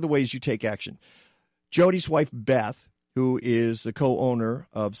is one of the ways you take action. Jody's wife, Beth, who is the co-owner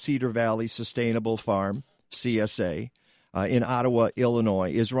of Cedar Valley Sustainable Farm, CSA, in Ottawa,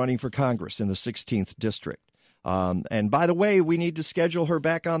 Illinois, is running for Congress in the 16th District. And by the way, we need to schedule her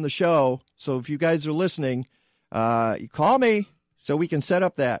back on the show. So if you guys are listening, you call me so we can set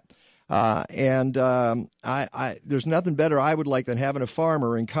up that. There's nothing better I would like than having a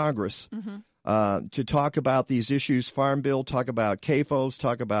farmer in Congress to talk about these issues. Farm Bill, talk about CAFOs,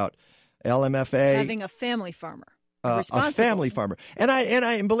 talk about LMFA. Having a family farmer. A family farmer,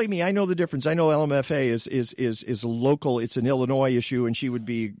 and believe me, I know the difference. I know LMFA is a local; it's an Illinois issue, and she would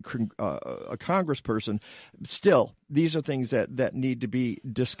be a congressperson. Still, these are things that need to be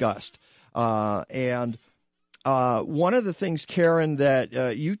discussed. And one of the things, Karen,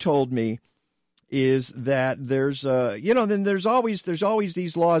 that you told me is that there's then there's always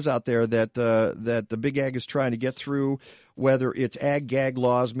these laws out there that the Big Ag is trying to get through, whether it's ag-gag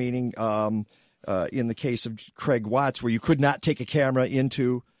laws, meaning. In the case of Craig Watts, where you could not take a camera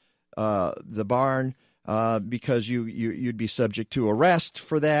into the barn because you'd be subject to arrest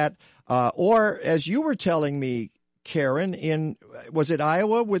for that. Or, as you were telling me, Karen, was it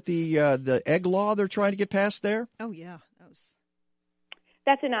Iowa with the egg law they're trying to get passed there? Oh, yeah.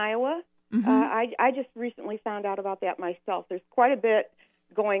 That's in Iowa. Mm-hmm. I just recently found out about that myself. There's quite a bit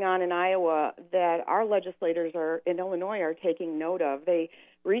going on in Iowa that our legislators in Illinois are taking note of. They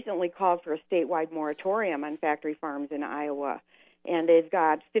recently called for a statewide moratorium on factory farms in Iowa, and they've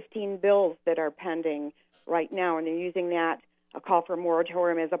got 15 bills that are pending right now, and they're using that, a call for a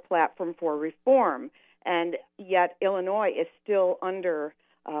moratorium, as a platform for reform. And yet Illinois is still under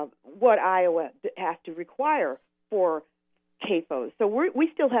what Iowa has to require for CAFOs. So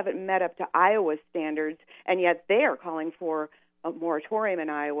we still haven't met up to Iowa's standards, and yet they are calling for a moratorium in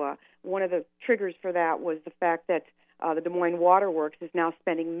Iowa. One of the triggers for that was the fact that the Des Moines Water Works is now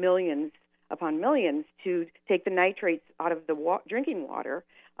spending millions upon millions to take the nitrates out of the drinking water.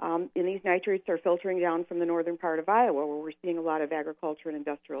 And these nitrates are filtering down from the northern part of Iowa, where we're seeing a lot of agriculture and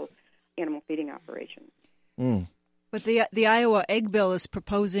industrial animal feeding operations. Mm. But the Iowa egg bill is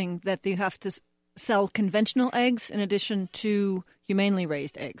proposing that you have to sell conventional eggs in addition to humanely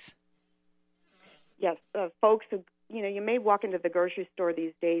raised eggs. Yes, folks, you may walk into the grocery store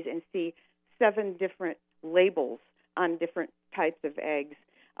these days and see 7 different labels on different types of eggs.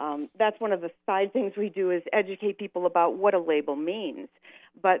 That's one of the side things we do, is educate people about what a label means.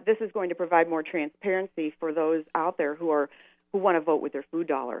 But this is going to provide more transparency for those out there who want to vote with their food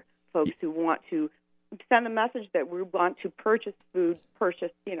dollar, folks who want to send the message that we want to purchase food,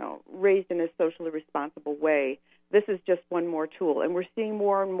 raised in a socially responsible way. This is just one more tool, and we're seeing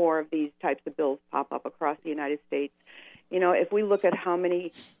more and more of these types of bills pop up across the United States. If we look at how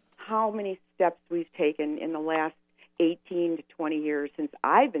many steps we've taken in the last 18 to 20 years since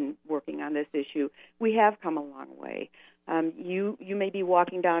I've been working on this issue, we have come a long way. You may be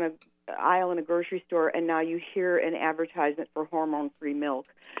walking down an aisle in a grocery store, and now you hear an advertisement for hormone-free milk.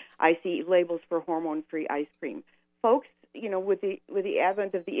 I see labels for hormone-free ice cream. Folks, with the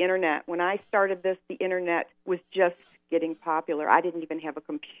advent of the Internet, when I started this, the Internet was just getting popular. I didn't even have a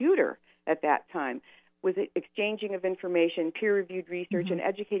computer at that time. With the exchanging of information, peer-reviewed research, and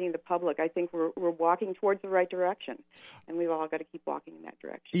educating the public, I think we're walking towards the right direction, and we've all got to keep walking in that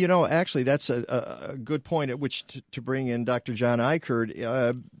direction. Actually, that's a good point at which to bring in Dr. John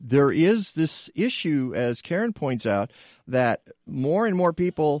Ikerd. There is this issue, as Karen points out, that more and more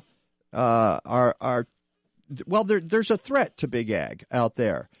people there's a threat to Big Ag out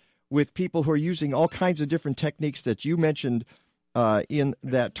there with people who are using all kinds of different techniques that you mentioned in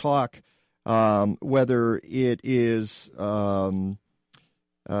that talk. Whether it is, what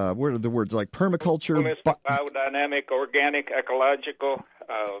are the words, like permaculture? Biodynamic, organic, ecological,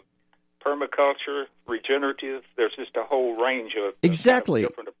 permaculture, regenerative. There's just a whole range of exactly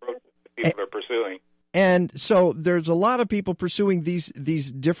different approaches that people are pursuing. And so there's a lot of people pursuing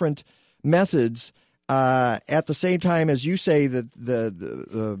these different methods at the same time as you say that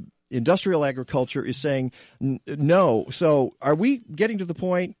the industrial agriculture is saying no. So are we getting to the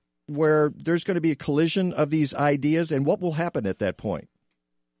point where there's going to be a collision of these ideas, and what will happen at that point?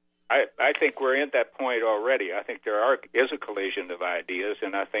 I think we're at that point already. I think there is a collision of ideas,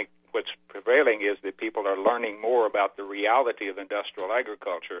 and I think what's prevailing is that people are learning more about the reality of industrial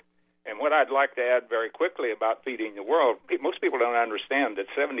agriculture. And what I'd like to add very quickly about feeding the world, most people don't understand that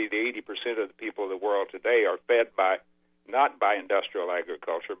 70 to 80% of the people of the world today are fed not by industrial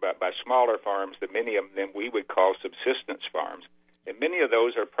agriculture, but by smaller farms that many of them we would call subsistence farms. And many of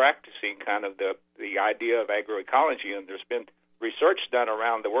those are practicing kind of the idea of agroecology, and there's been research done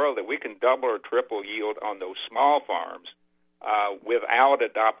around the world that we can double or triple yield on those small farms without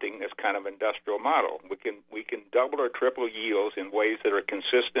adopting this kind of industrial model. We can double or triple yields in ways that are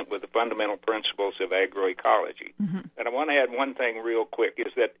consistent with the fundamental principles of agroecology. Mm-hmm. And I want to add one thing real quick,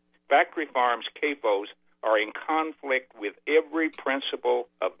 is that factory farms, CAFOs, are in conflict with every principle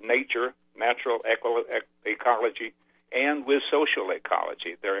of nature, natural ecology, and with social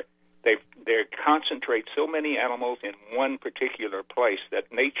ecology. They concentrate so many animals in one particular place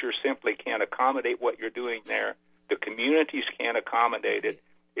that nature simply can't accommodate what you're doing there. The communities can't accommodate it.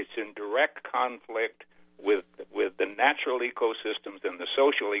 It's in direct conflict with the natural ecosystems and the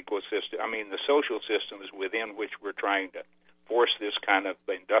social the social systems within which we're trying to force this kind of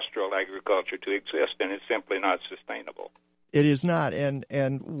industrial agriculture to exist, and it's simply not sustainable. It is not, and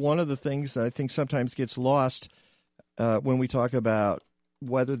one of the things that I think sometimes gets lost when we talk about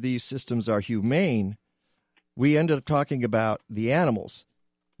whether these systems are humane, we end up talking about the animals.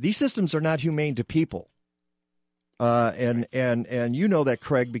 These systems are not humane to people. And you know that,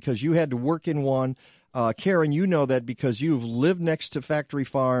 Craig, because you had to work in one. Karen, you know that because you've lived next to factory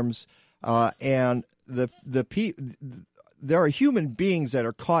farms, and there are human beings that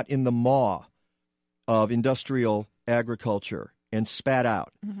are caught in the maw of industrial agriculture and spat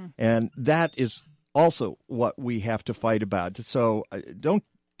out. Mm-hmm. And that is also what we have to fight about. So don't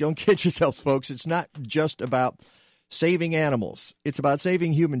kid yourselves, folks. It's not just about saving animals. It's about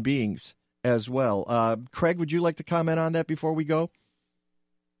saving human beings as well. Craig, would you like to comment on that before we go?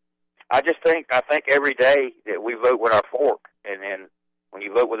 I think every day that we vote with our fork, and then when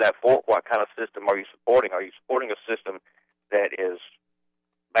you vote with that fork, what kind of system are you supporting? Are you supporting a system that is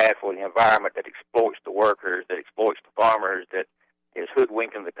bad for the environment, that exploits the workers, that exploits the farmers, that is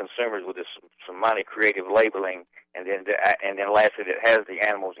hoodwinking the consumers with some money creative labeling, and then lastly, that has the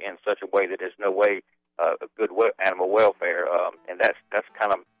animals in such a way that there's no way good animal welfare, and that's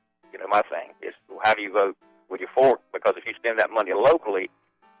kind of my thing is how do you vote with your fork? Because if you spend that money locally,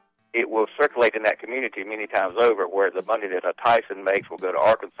 it will circulate in that community many times over. Where the money that a Tyson makes will go to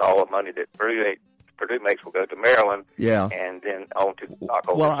Arkansas, the money that Purdue makes will go to Maryland, and then on to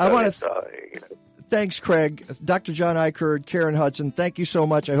Chicago. Well, I want to. Thanks, Craig. Dr. John Ikerd, Karen Hudson, thank you so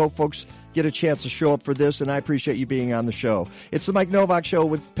much. I hope folks get a chance to show up for this, and I appreciate you being on the show. It's the Mike Novak Show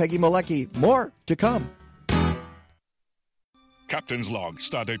with Peggy Malecki. More to come. Captain's log,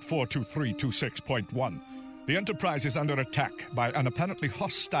 stardate 42326.1. The Enterprise is under attack by an apparently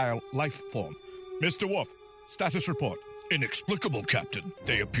hostile life form. Mr. Wolf, status report. Inexplicable, Captain.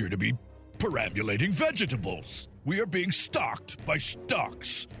 They appear to be perambulating vegetables. We are being stalked by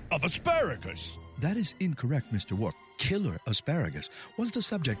stalks of asparagus. That is incorrect, Mr. Wolf. Killer asparagus was the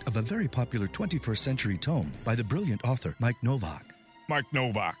subject of a very popular 21st century tome by the brilliant author Mike Novak. Mike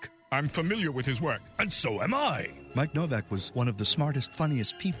Novak. I'm familiar with his work, and so am I. Mike Novak was one of the smartest,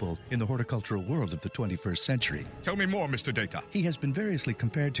 funniest people in the horticultural world of the 21st century. Tell me more, Mr. Data. He has been variously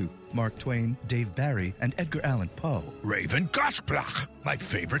compared to Mark Twain, Dave Barry, and Edgar Allan Poe. Raven Gosblach, my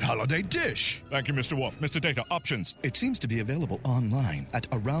favorite holiday dish. Thank you, Mr. Wolf. Mr. Data, options. It seems to be available online at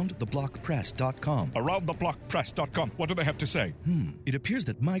AroundTheBlockPress.com. AroundTheBlockPress.com. What do they have to say? It appears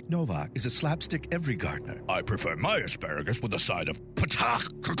that Mike Novak is a slapstick every gardener. I prefer my asparagus with a side of patach.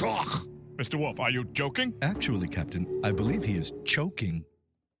 Mr. Wolf, are you joking? Actually, Captain, I believe he is choking.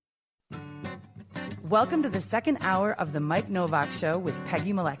 Welcome to the second hour of the Mike Novak Show with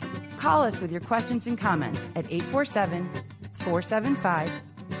Peggy Malecki. Call us with your questions and comments at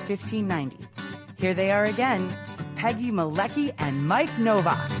 847-475-1590. Here they are again, Peggy Malecki and Mike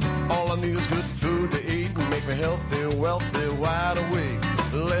Novak. All I need is good food to eat and make me healthy, wealthy, wide awake.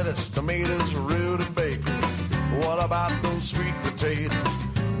 Lettuce, tomatoes, root, and bacon. What about those sweet potatoes?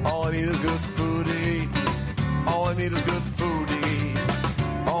 All I need is good food to eat. All I need is good food to eat.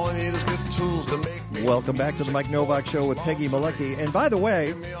 All I need is good tools to make me. Welcome back to the Mike Novak Show with Peggy Malecki. And by the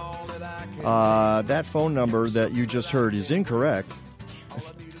way, that phone number that you just heard is incorrect.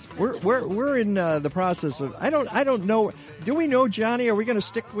 We're in the process of I don't know. Do we know, Johnny? Are we going to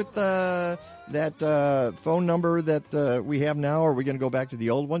stick with that phone number that we have now, or are we going to go back to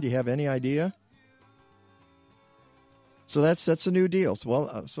the old one? Do you have any idea? So that's a new deal.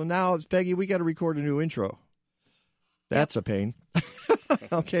 So now, Peggy, we got to record a new intro. That's a pain.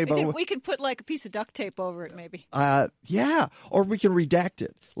 Okay, but we could put like a piece of duct tape over it, maybe. Yeah, or we can redact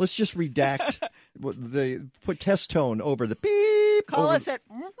it. Let's just redact put test tone over the beep. Call us at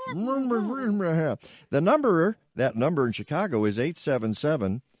that number in Chicago is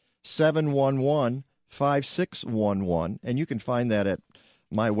 877-711-5611, and you can find that at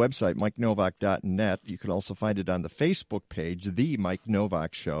my website, MikeNovak.net. You can also find it on the Facebook page, The Mike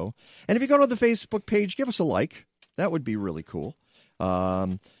Novak Show. And if you go to the Facebook page, give us a like. That would be really cool.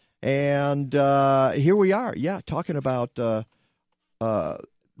 And here we are, talking about the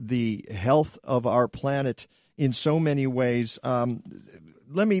health of our planet in so many ways.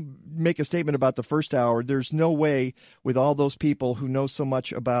 Let me make a statement about the first hour. There's no way with all those people who know so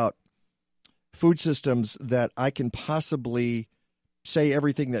much about food systems that I can possibly say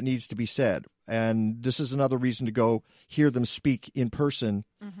everything that needs to be said. And this is another reason to go hear them speak in person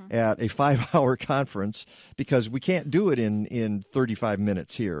at a 5-hour conference, because we can't do it in 35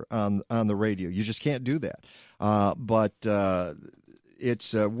 minutes here on the radio. You just can't do that. But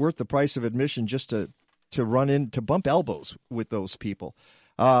it's worth the price of admission just to bump elbows with those people.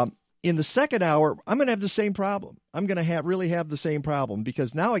 In the second hour, I'm going to have the same problem. I'm going to really have the same problem,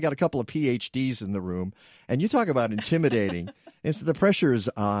 because now I got a couple of PhDs in the room, and you talk about intimidating. The pressure is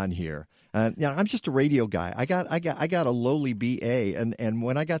on here. I'm just a radio guy. I got a lowly BA, and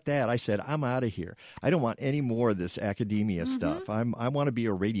when I got that, I said, I'm out of here. I don't want any more of this academia stuff. I want to be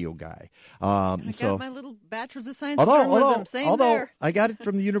a radio guy. I got my little bachelor's of science journalism. Although I got it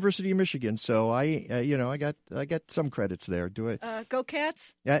from the University of Michigan, so I got some credits there. Go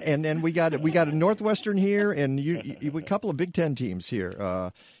Cats! And we got a Northwestern here, and a couple of Big Ten teams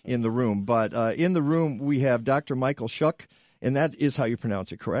here in the room. But in the room we have Dr. Michael Schuck. And that is how you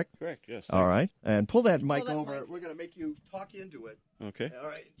pronounce it, correct? Correct, yes. All right. And pull that mic over. We're going to make you talk into it. Okay. All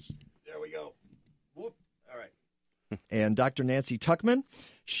right. There we go. Whoop. All right. And Dr. Nancy Tuchman.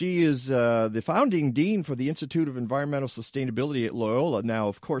 She is the founding dean for the Institute of Environmental Sustainability at Loyola. Now,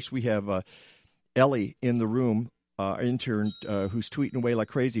 of course, we have Ellie in the room, our intern, who's tweeting away like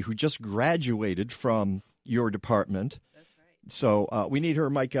crazy, who just graduated from your department. That's right. So we need her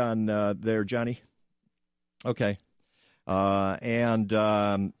mic on there, Johnny. Okay. And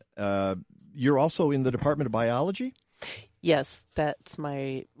you're also in the Department of Biology? Yes, that's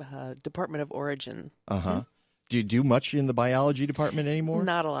my Department of Origin. Uh-huh. Do you do much in the biology department anymore?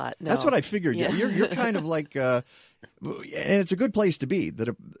 Not a lot, no. That's what I figured. Yeah. You're kind of like, and it's a good place to be,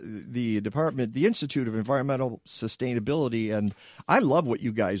 the department, the Institute of Environmental Sustainability, and I love what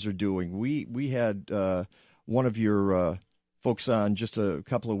you guys are doing. We had one of your folks on just a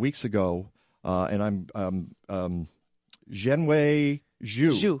couple of weeks ago, and I'm Zhenwei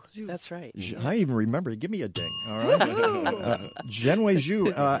Zhu. That's right. I even remember. Give me a ding. All right. Zhenwei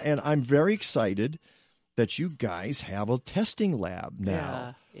Zhu. And I'm very excited that you guys have a testing lab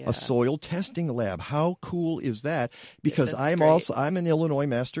now, a soil testing lab. How cool is that? Because I'm an Illinois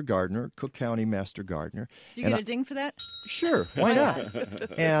Master Gardener, Cook County Master Gardener. You get a ding for that? Sure. Why not?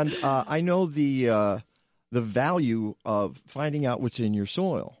 And I know the value of finding out what's in your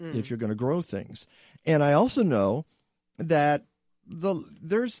soil if you're going to grow things. And I also know that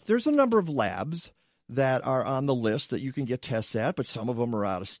there's a number of labs that are on the list that you can get tests at, but some of them are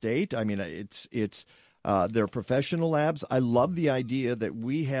out of state. I mean, they're professional labs. I love the idea that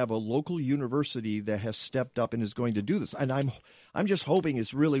we have a local university that has stepped up and is going to do this, and I'm just hoping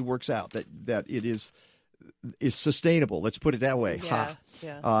it really works out, that it is sustainable. Let's put it that way.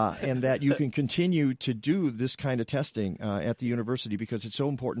 And that you can continue to do this kind of testing at the university, because it's so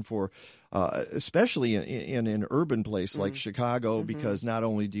important for, especially in an urban place like Chicago, because not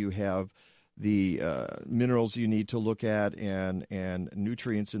only do you have the minerals you need to look at and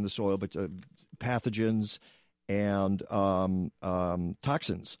nutrients in the soil, but pathogens and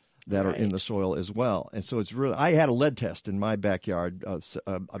toxins that are in the soil as well. And so it's really, I had a lead test in my backyard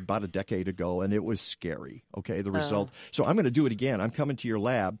about a decade ago, and it was scary, the result. So I'm going to do it again. I'm coming to your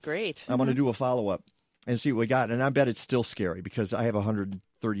lab. Great. I'm going to do a follow-up and see what we got. And I bet it's still scary, because I have a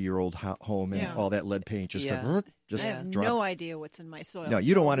 130-year-old home, and all that lead paint just I have no idea what's in my soil. No,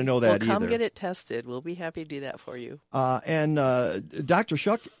 you don't want to know that either. Come get it tested. We'll be happy to do that for you. And Dr.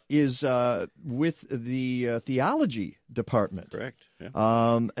 Schuck is with the theology department. Correct.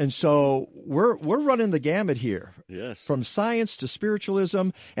 Yeah. And so we're running the gamut here. Yes. From science to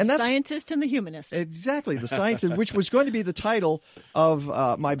spiritualism, and that's scientist and the humanist. Exactly, the scientist, which was going to be the title of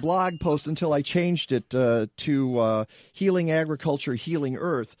my blog post until I changed it to Healing Agriculture, Healing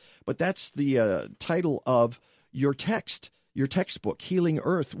Earth. But that's the title of your textbook, Healing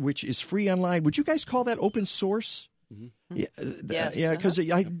Earth, which is free online. Would you guys call that open source? Yeah, Yes, because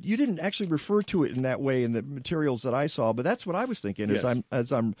you didn't actually refer to it in that way in the materials that I saw, but that's what I was thinking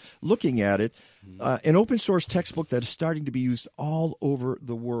as I'm looking at it. An open source textbook that is starting to be used all over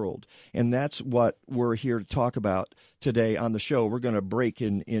the world, and that's what we're here to talk about today on the show. We're going to break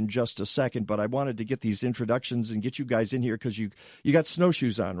in just a second, but I wanted to get these introductions and get you guys in here because you got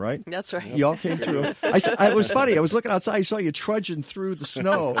snowshoes on, right? That's right. You all came through. It was funny. I was looking outside. I saw you trudging through the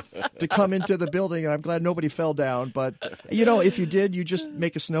snow to come into the building, and I'm glad nobody fell down. But if you did, you just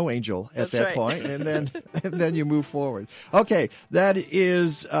make a snow angel at that point, and then you move forward. Okay, that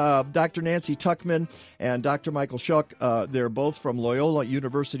is Dr. Nancy Tuchman and Dr. Michael Schuck. They're both from Loyola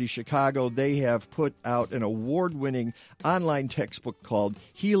University Chicago. They have put out an award-winning online textbook called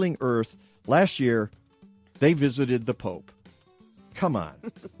Healing Earth. Last year, they visited the Pope. Come on.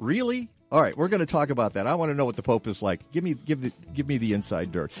 Really? All right, we're going to talk about that. I want to know what the Pope is like. Give me the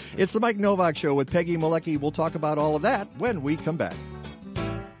inside dirt. It's the Mike Novak Show with Peggy Malecki. We'll talk about all of that when we come back.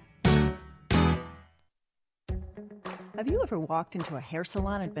 Have you ever walked into a hair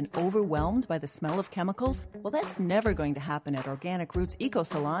salon and been overwhelmed by the smell of chemicals? Well, that's never going to happen at Organic Roots Eco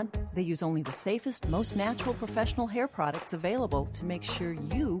Salon. They use only the safest, most natural professional hair products available to make sure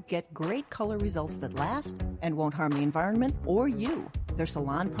you get great color results that last and won't harm the environment or you. Their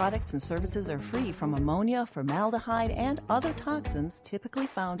salon products and services are free from ammonia, formaldehyde, and other toxins typically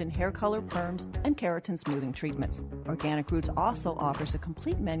found in hair color perms and keratin smoothing treatments. Organic Roots also offers a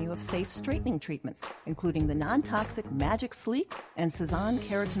complete menu of safe straightening treatments, including the non-toxic Magic Sleek and Cezanne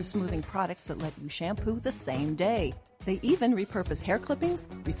keratin smoothing products that let you shampoo the same day. They even repurpose hair clippings,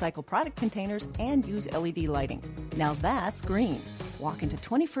 recycle product containers, and use LED lighting. Now that's green. Walk into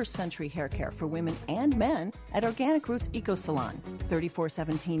 21st century hair care for women and men at Organic Roots Eco Salon,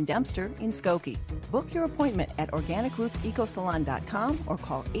 3417 Dempster in Skokie. Book your appointment at organicrootsecosalon.com or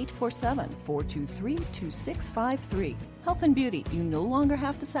call 847-423-2653. Health and beauty, you no longer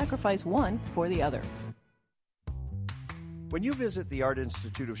have to sacrifice one for the other. When you visit the Art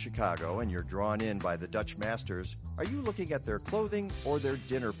Institute of Chicago and you're drawn in by the Dutch masters, are you looking at their clothing or their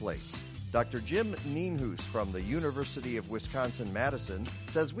dinner plates? Dr. Jim Nienhuis from the University of Wisconsin-Madison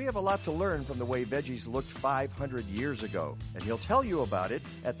says we have a lot to learn from the way veggies looked 500 years ago, and he'll tell you about it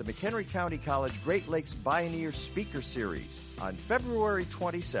at the McHenry County College Great Lakes Pioneer Speaker Series. On February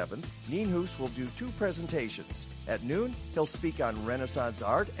 27th, Nienhuis will do 2 presentations. At noon, he'll speak on Renaissance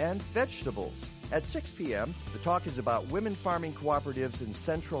art and vegetables. At 6 p.m., the talk is about women farming cooperatives in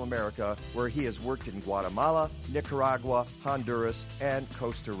Central America, where he has worked in Guatemala, Nicaragua, Honduras, and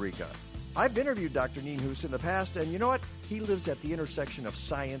Costa Rica. I've interviewed Dr. Nienhuis in the past, and you know what? He lives at the intersection of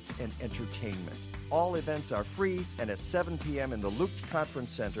science and entertainment. All events are free and at 7 p.m. in the Lucht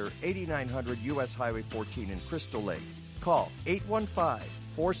Conference Center, 8900 U.S. Highway 14 in Crystal Lake. Call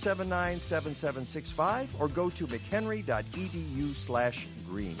 815-479-7765 or go to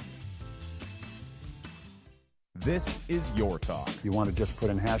mchenry.edu/green. This is Your Talk. You want to just put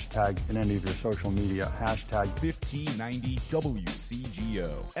in hashtag in any of your social media, hashtag 1590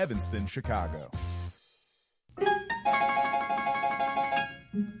 WCGO, Evanston, Chicago.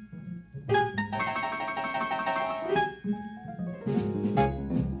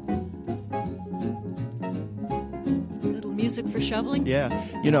 Little music for shoveling? Yeah.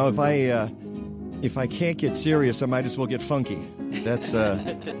 If I can't get serious, I might as well get funky. That's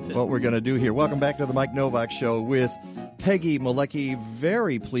what we're going to do here. Welcome back to the Mike Novak Show with Peggy Malecki.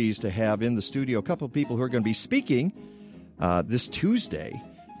 Very pleased to have in the studio a couple of people who are going to be speaking this Tuesday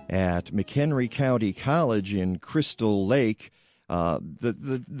at McHenry County College in Crystal Lake.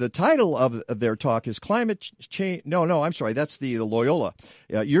 The title of their talk is Climate Change. No, I'm sorry. That's the Loyola.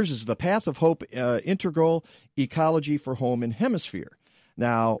 Yours is The Path of Hope, Integral Ecology for Home and Hemisphere.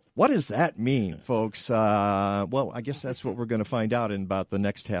 Now, what does that mean, folks? Well, I guess that's what we're going to find out in about the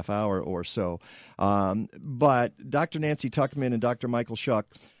next half hour or so. But Dr. Nancy Tuchman and Dr. Michael Schuck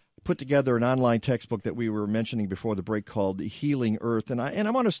put together an online textbook that we were mentioning before the break called Healing Earth. And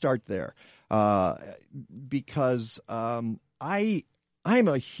I want to start there because I'm a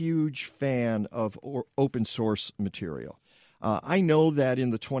huge fan of open source material. I know that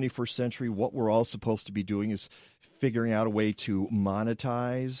in the 21st century, what we're all supposed to be doing is figuring out a way to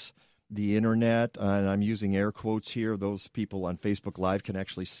monetize the internet, and I'm using air quotes here. Those people on Facebook Live can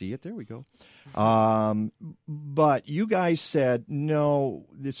actually see it. There we go. But you guys said, no,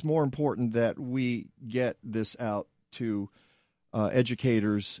 it's more important that we get this out to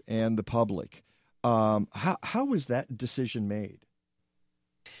educators and the public. How was that decision made?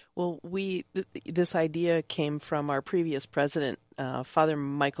 Well, this idea came from our previous president, Father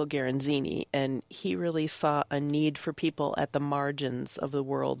Michael Garanzini, and he really saw a need for people at the margins of the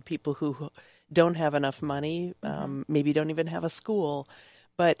world, people who don't have enough money, maybe don't even have a school,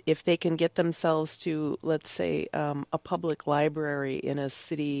 but if they can get themselves to, let's say, a public library in a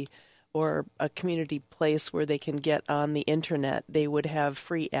city or a community place where they can get on the internet, they would have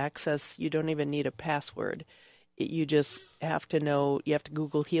free access. You don't even need a password. You just have to know. You have to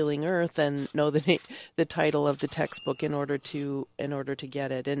Google Healing Earth and know the title of the textbook in order to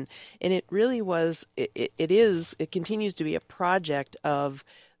get it. And it really was. It continues to be a project of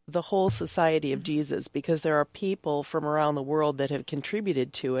the whole Society of Jesus, because there are people from around the world that have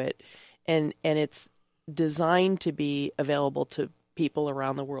contributed to it, and it's designed to be available to people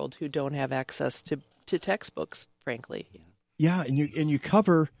around the world who don't have access to textbooks, frankly. Yeah, and you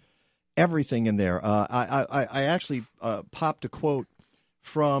cover everything in there. I actually popped a quote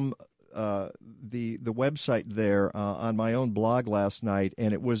from the website there on my own blog last night,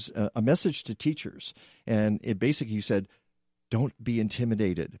 and it was a message to teachers. And it basically said, don't be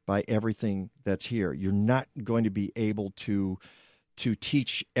intimidated by everything that's here. You're not going to be able to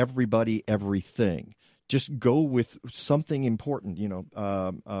teach everybody everything. Just go with something important.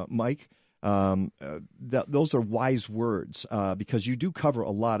 Mike, those are wise words because you do cover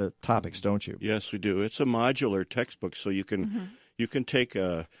a lot of topics, don't you? Yes, we do. It's a modular textbook, so you can take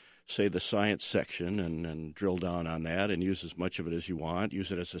say the science section and drill down on that and use as much of it as you want.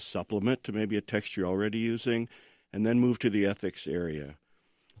 Use it as a supplement to maybe a text you're already using, and then move to the ethics area.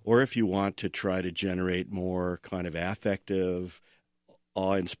 Or if you want to try to generate more kind of affective,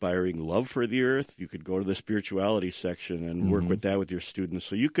 awe-inspiring love for the earth, you could go to the spirituality section and work with that with your students.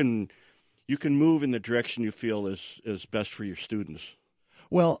 So you can move in the direction you feel is best for your students.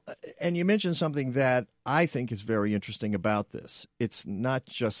 Well, and you mentioned something that I think is very interesting about this. It's not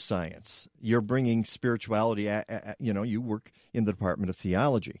just science. You're bringing spirituality. You work in the Department of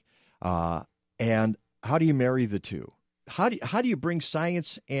Theology, and how do you marry the two? How do you bring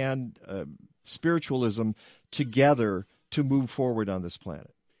science and spiritualism together to move forward on this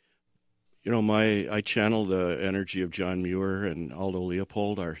planet? I channel the energy of John Muir and Aldo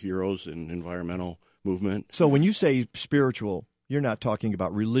Leopold, our heroes in environmental movement. So when you say spiritual, you're not talking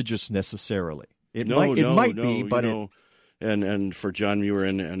about religious necessarily. It might be, but and for John Muir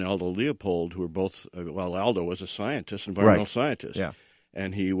and Aldo Leopold, who were both Aldo was a scientist, environmental scientist,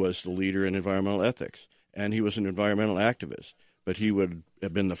 and he was the leader in environmental ethics, and he was an environmental activist. But he would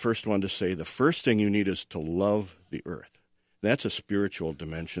have been the first one to say the first thing you need is to love the earth. That's a spiritual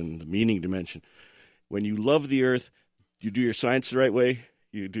dimension, the meaning dimension. When you love the earth, you do your science the right way,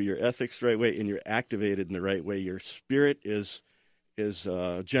 you do your ethics the right way, and you're activated in the right way. Your spirit is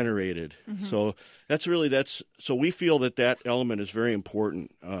generated. So so we feel that element is very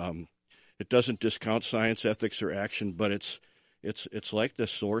important. It doesn't discount science, ethics, or action, but it's like the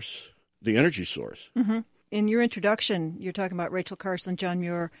source, the energy source. In your introduction, you're talking about Rachel Carson, John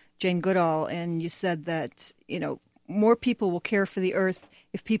Muir, Jane Goodall, and you said that, more people will care for the earth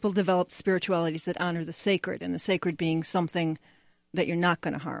if people develop spiritualities that honor the sacred, and the sacred being something that you're not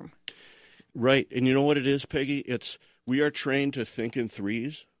going to harm. Right. And you know what it is, Peggy? We are trained to think in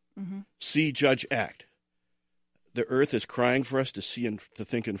threes. See, judge, act. The earth is crying for us to see and to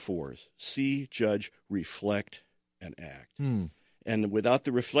think in fours. See, judge, reflect, and act. And without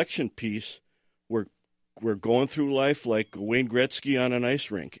the reflection piece, we're going through life like Wayne Gretzky on an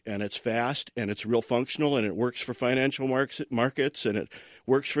ice rink, and it's fast, and it's real functional, and it works for financial markets, and it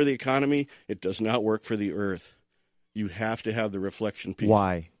works for the economy. It does not work for the earth. You have to have the reflection piece.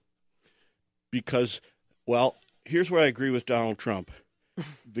 Why? Because, here's where I agree with Donald Trump.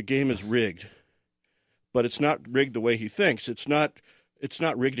 The game is rigged, but it's not rigged the way he thinks. It's not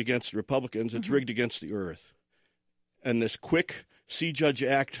rigged against the Republicans. It's rigged against the earth. And this quick see, judge,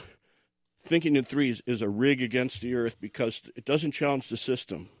 act thinking in threes is a rig against the earth because it doesn't challenge the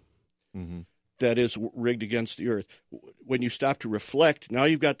system that is rigged against the earth. When you stop to reflect, now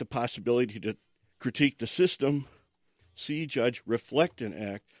you've got the possibility to critique the system, see, judge, reflect, and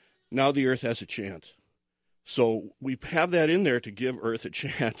act. Now the earth has a chance. So we have that in there to give earth a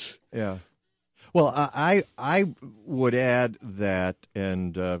chance. Yeah. Well, I would add that,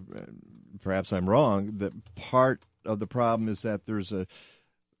 and perhaps I'm wrong, that part of the problem is that there's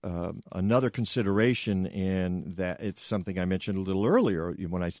another consideration in that it's something I mentioned a little earlier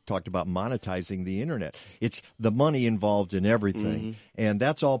when I talked about monetizing the internet. It's the money involved in everything, and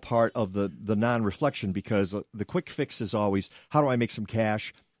that's all part of the non-reflection because the quick fix is always, how do I make some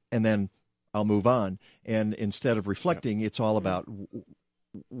cash, and then I'll move on. And instead of reflecting, it's all about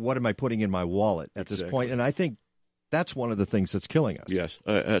what am I putting in my wallet at this point. And I think That's one of the things that's killing us. Yes,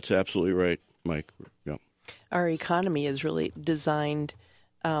 that's absolutely right, Mike. Yeah. Our economy is really designed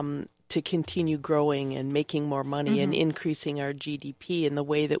to continue growing and making more money and increasing our GDP. And the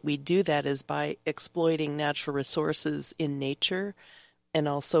way that we do that is by exploiting natural resources in nature and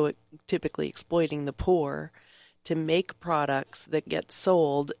also typically exploiting the poor to make products that get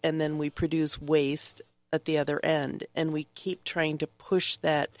sold, and then we produce waste at the other end. And we keep trying to push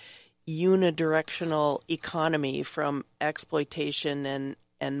that unidirectional economy from exploitation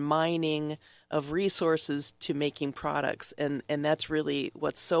and mining of resources to making products. And that's really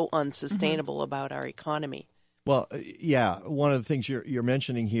what's so unsustainable about our economy. Well, yeah, one of the things you're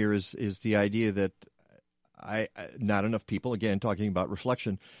mentioning here is the idea that not enough people, again, talking about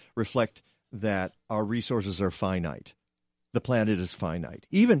reflection, reflect that our resources are finite. The planet is finite.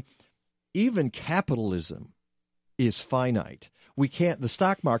 Even capitalism is finite. We can't. The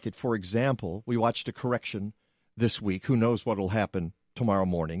stock market, for example, we watched a correction this week. Who knows what will happen tomorrow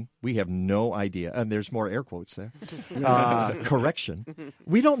morning? We have no idea. And there's more air quotes there. Correction.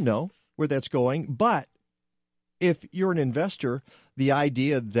 We don't know where that's going. But if you're an investor, the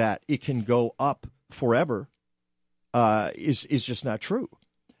idea that it can go up forever is just not true.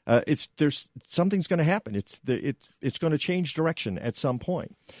 There's something's going to happen. It's going to change direction at some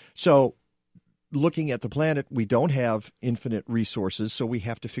point. So, looking at the planet, we don't have infinite resources, so we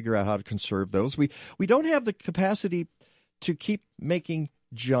have to figure out how to conserve those. We don't have the capacity to keep making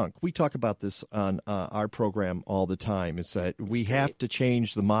junk. We talk about this on our program all the time. It's that we have to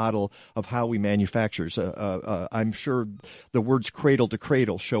change the model of how we manufacture. I'm sure the words cradle to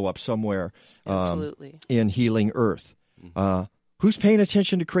cradle show up somewhere in Healing Earth. Who's paying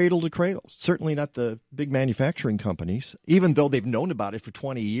attention to cradle to cradle? Certainly not the big manufacturing companies, even though they've known about it for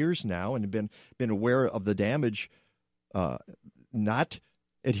 20 years now and have been aware of the damage not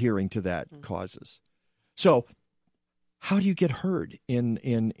adhering to that causes. So how do you get heard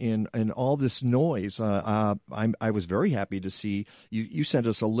in all this noise? I was very happy to see you sent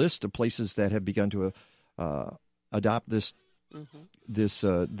us a list of places that have begun to adopt this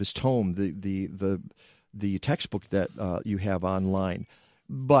tome, the textbook that you have online.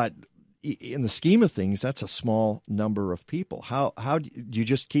 But in the scheme of things, that's a small number of people. How do you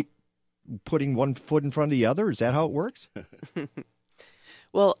just keep putting one foot in front of the other? Is that how it works?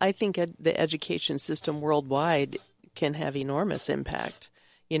 Well, I think the education system worldwide can have enormous impact.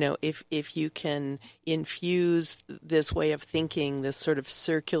 You know, if you can infuse this way of thinking, this sort of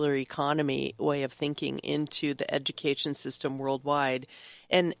circular economy way of thinking into the education system worldwide,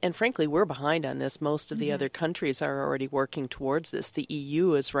 and frankly, we're behind on this. Most of the other countries are already working towards this. The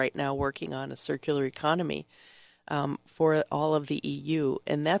EU is right now working on a circular economy for all of the EU,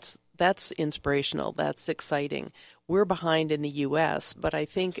 and that's inspirational. That's exciting. We're behind in the U.S., but I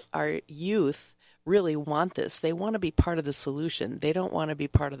think our youth really want this. They want to be part of the solution. They don't want to be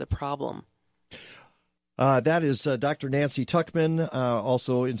part of the problem. That is Dr. Nancy Tuchman,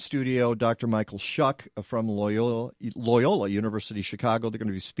 also in studio, Dr. Michael Schuck from Loyola University Chicago. They're going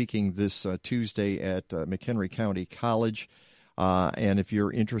to be speaking this Tuesday at McHenry County College. And if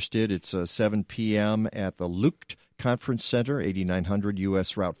you're interested, it's 7 p.m. at the Lucht Conference Center, 8900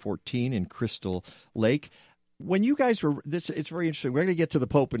 U.S. Route 14 in Crystal Lake. When you guys were this, it's very interesting. We're going to get to the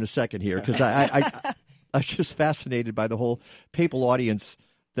Pope in a second here because I was just fascinated by the whole papal audience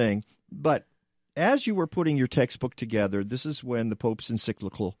thing. But as you were putting your textbook together, this is when the Pope's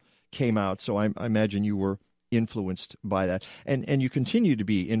encyclical came out. So I imagine you were influenced by that, and you continue to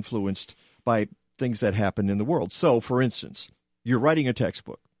be influenced by things that happen in the world. So, for instance, you're writing a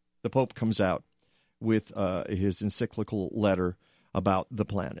textbook. The Pope comes out with his encyclical letter about the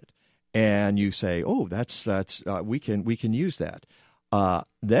planet. And you say, "Oh, that's we can use that."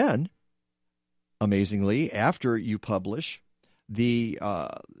 Then, amazingly, after you publish, the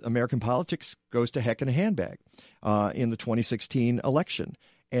American politics goes to heck in a handbag in the 2016 election,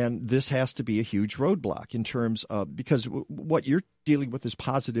 and this has to be a huge roadblock in terms of because what you're dealing with is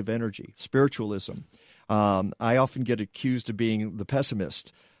positive energy, spiritualism. I often get accused of being the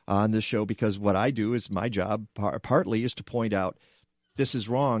pessimist on this show because what I do is my job partly is to point out. This is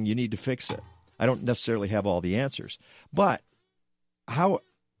wrong. You need to fix it. I don't necessarily have all the answers. But how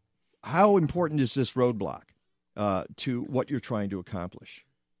important is this roadblock to what you're trying to accomplish?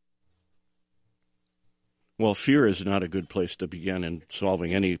 Well, fear is not a good place to begin in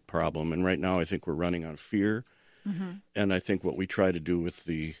solving any problem. And right now I think we're running on fear. Mm-hmm. And I think what we try to do with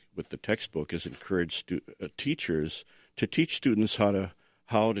the textbook is encourage teachers to teach students how to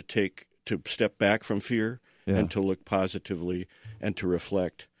step back from fear. Yeah. And to look positively and to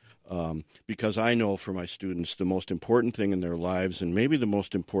reflect. Because I know for my students the most important thing in their lives, and maybe the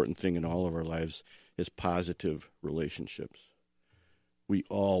most important thing in all of our lives, is positive relationships. We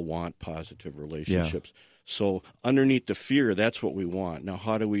all want positive relationships. Yeah. So underneath the fear, that's what we want. Now,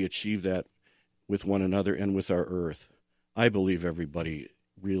 how do we achieve that with one another and with our earth? I believe everybody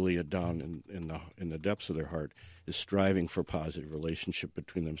really down in the depths of their heart is striving for positive relationship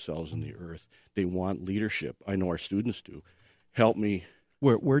between themselves and the earth. They want leadership. I know our students do. Help me.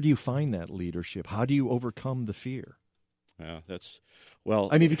 Where do you find that leadership? How do you overcome the fear? Yeah,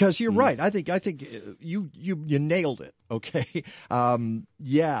 I mean, because you're right. I think you nailed it. Okay.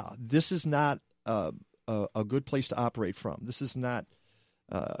 This is not a good place to operate from. This is not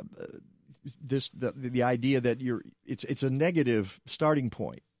the idea that it's a negative starting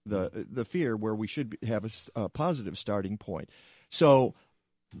point. The fear where we should have a positive starting point. So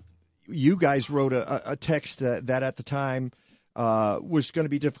you guys wrote a text that at the time was going to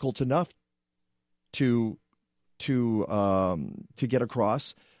be difficult enough to get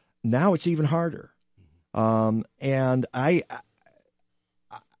across. Now it's even harder. And I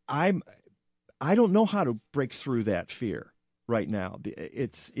don't know how to break through that fear right now.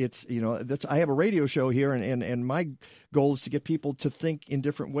 It's I have a radio show here, and my goal is to get people to think in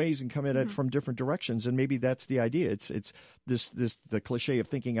different ways and come at it from different directions. And maybe that's the idea. It's the cliche of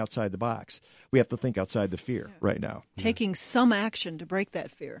thinking outside the box. We have to think outside the fear right now. Taking some action to break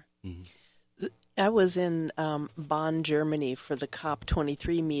that fear. Mm-hmm. I was in Bonn, Germany for the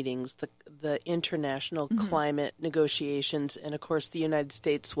COP23 meetings, the international climate negotiations, and of course the United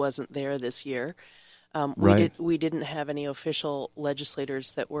States wasn't there this year. We didn't have any official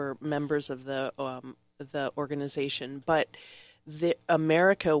legislators that were members of the organization, but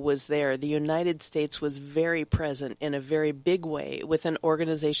America was there. The United States was very present in a very big way with an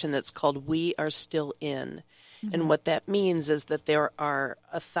organization that's called We Are Still In. And what that means is that there are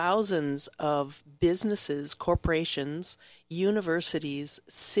thousands of businesses, corporations, universities,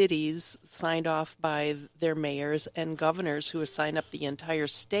 cities signed off by their mayors and governors who have signed up the entire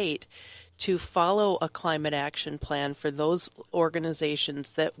state to follow a climate action plan for those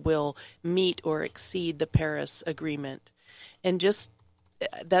organizations that will meet or exceed the Paris Agreement. And just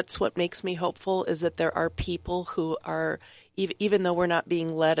that's what makes me hopeful, is that there are people who are, even though we're not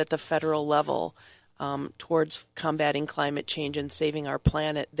being led at the federal level, towards combating climate change and saving our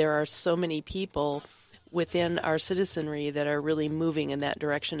planet, there are so many people within our citizenry that are really moving in that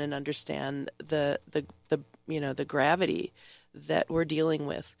direction and understand the gravity that we're dealing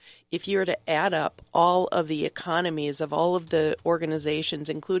with. If you were to add up all of the economies of all of the organizations,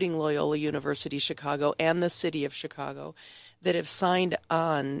 including Loyola University Chicago and the city of Chicago, that have signed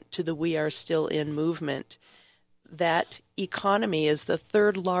on to the We Are Still In movement, that economy is the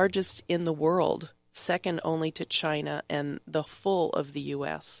third largest in the world, second only to China and the full of the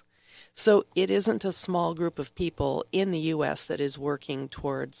U.S. So it isn't a small group of people in the U.S. that is working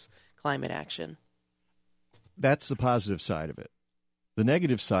towards climate action. That's the positive side of it. The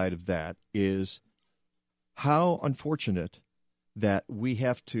negative side of that is how unfortunate that we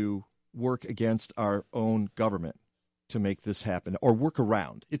have to work against our own government to make this happen, or work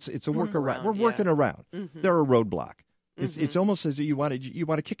around. It's a workaround. We're working around. Mm-hmm. They're a roadblock. It's almost as if you want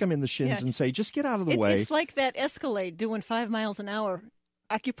to kick them in the shins and say, just get out of the way. It's like that Escalade doing 5 miles an hour,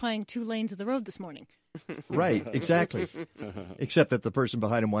 occupying 2 lanes of the road this morning. Right, exactly. Except that the person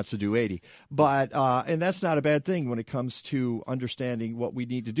behind him wants to do 80. But and that's not a bad thing when it comes to understanding what we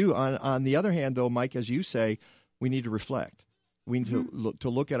need to do. On the other hand, though, Mike, as you say, we need to reflect. We need to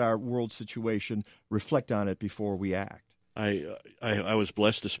look at our world situation, reflect on it before we act. I was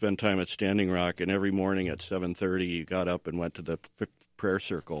blessed to spend time at Standing Rock, and every morning at 7:30 you got up and went to the prayer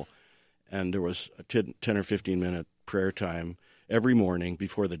circle, and there was a 10 or 15-minute prayer time every morning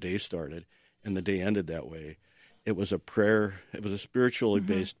before the day started, and the day ended that way. It was a prayer. It was a spiritually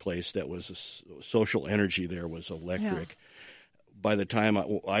based place that was a social energy there was electric. Yeah. By the time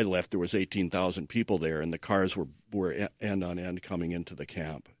I left, there was 18,000 people there, and the cars were end on end coming into the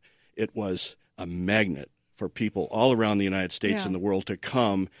camp. It was a magnet for people all around the United States and the world to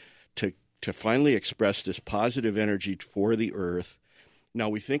come to finally express this positive energy for the earth. Now,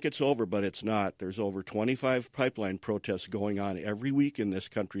 we think it's over, but it's not. There's over 25 pipeline protests going on every week in this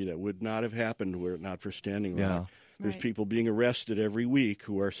country that would not have happened were it not for Standing Rock. Yeah. There's people being arrested every week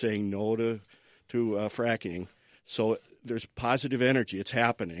who are saying no to fracking. So there's positive energy. It's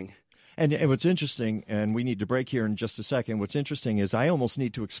happening. And what's interesting, and we need to break here in just a second, what's interesting is I almost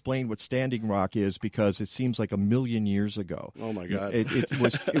need to explain what Standing Rock is because it seems like 1,000,000 years ago. Oh my God! It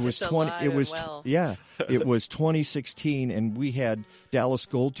was 2016, and we had Dallas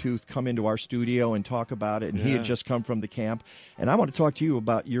Goldtooth come into our studio and talk about it, and he had just come from the camp. And I want to talk to you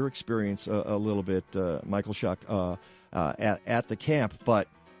about your experience a little bit, Michael Schuck, at the camp. But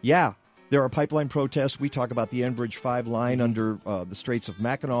There are pipeline protests. We talk about the Enbridge 5 line under the Straits of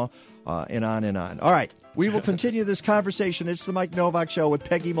Mackinac, and on and on. All right, we will continue this conversation. It's the Mike Novak Show with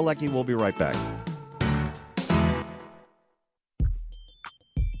Peggy Malecki. We'll be right back.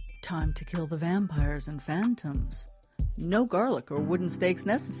 Time to kill the vampires and phantoms. No garlic or wooden stakes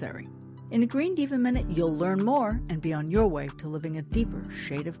necessary. In a Green Diva Minute, you'll learn more and be on your way to living a deeper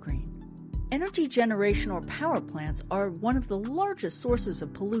shade of green. Energy generation or power plants are one of the largest sources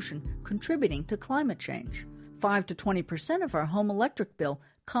of pollution contributing to climate change. 5 to 20% of our home electric bill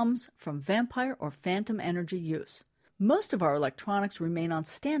comes from vampire or phantom energy use. Most of our electronics remain on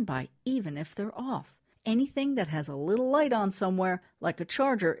standby even if they're off. Anything that has a little light on somewhere, like a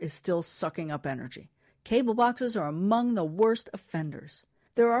charger, is still sucking up energy. Cable boxes are among the worst offenders.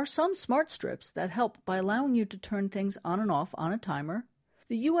 There are some smart strips that help by allowing you to turn things on and off on a timer.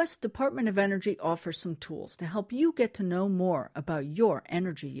 The U.S. Department of Energy offers some tools to help you get to know more about your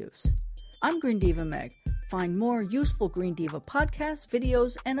energy use. I'm Green Diva Meg. Find more useful Green Diva podcasts,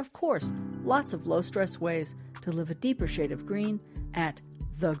 videos, and of course, lots of low-stress ways to live a deeper shade of green at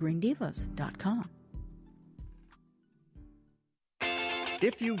thegreendivas.com.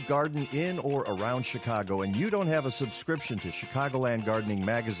 If you garden in or around Chicago and you don't have a subscription to Chicagoland Gardening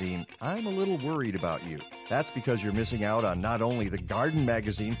Magazine, I'm a little worried about you. That's because you're missing out on not only the garden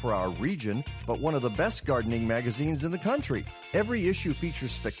magazine for our region, but one of the best gardening magazines in the country. Every issue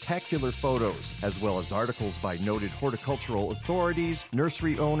features spectacular photos, as well as articles by noted horticultural authorities,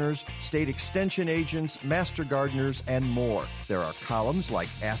 nursery owners, state extension agents, master gardeners, and more. There are columns like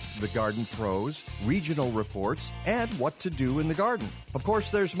Ask the Garden Pros, regional reports, and what to do in the garden. Of course,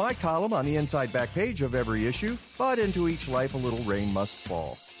 there's my column on the inside back page of every issue, but into each life a little rain must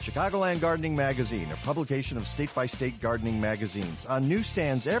fall. Chicagoland Gardening Magazine, a publication of state-by-state gardening magazines, on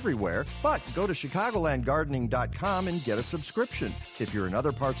newsstands everywhere, but go to chicagolandgardening.com and get a subscription. If you're in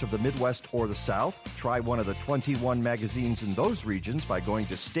other parts of the Midwest or the South, try one of the 21 magazines in those regions by going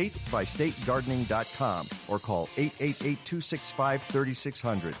to statebystategardening.com or call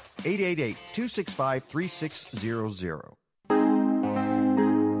 888-265-3600, 888-265-3600.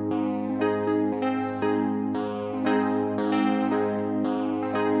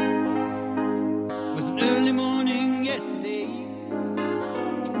 Early morning yesterday,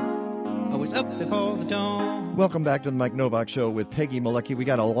 I was up before the dawn. Welcome back to the Mike Novak Show with Peggy Malecki. We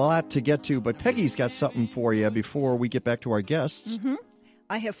got a lot to get to, but Peggy's got something for you before we get back to our guests. Mm-hmm.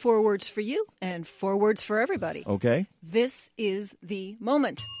 I have 4 words for you and 4 words for everybody. Okay. This is the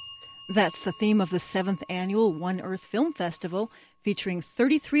moment. That's the theme of the 7th annual One Earth Film Festival, featuring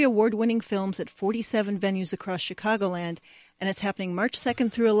 33 award-winning films at 47 venues across Chicagoland, and it's happening March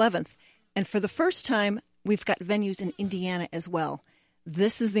 2nd through 11th. And for the first time, we've got venues in Indiana as well.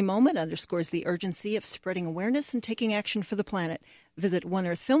 This is the moment underscores the urgency of spreading awareness and taking action for the planet. Visit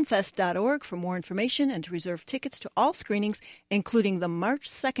oneearthfilmfest.org for more information and to reserve tickets to all screenings, including the March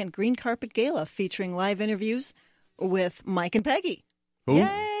 2nd Green Carpet Gala featuring live interviews with Mike and Peggy. Ooh.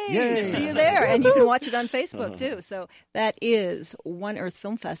 Yay! Yay! See you there. And you can watch it on Facebook, too. So that is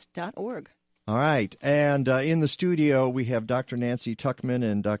oneearthfilmfest.org. All right. And in the studio, we have Dr. Nancy Tuchman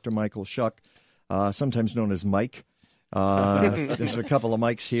and Dr. Michael Schuck, sometimes known as Mike. There's a couple of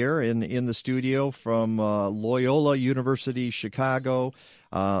Mikes here in the studio from Loyola University Chicago.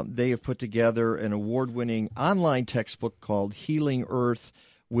 They have put together an award-winning online textbook called Healing Earth,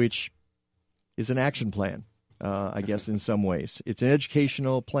 which is an action plan, I guess, in some ways. It's an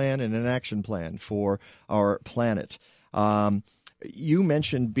educational plan and an action plan for our planet. You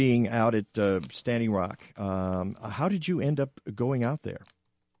mentioned being out at Standing Rock. How did you end up going out there?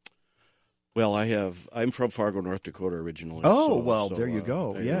 Well, I'm from Fargo, North Dakota originally. So, there you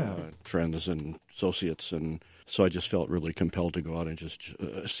go. Friends and associates, and so I just felt really compelled to go out and just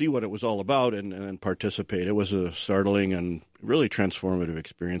see what it was all about and participate. It was a startling and really transformative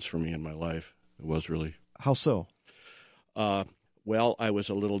experience for me in my life. It was really. How so? Well, I was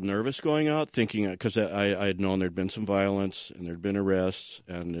a little nervous going out, thinking because I had known there'd been some violence and there'd been arrests,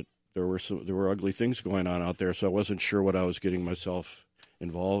 and there were ugly things going on out there. So I wasn't sure what I was getting myself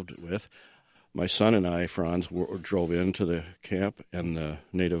involved with. My son and I, Franz, drove into the camp, and the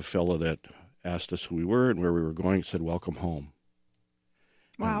native fellow that asked us who we were and where we were going said, "Welcome home."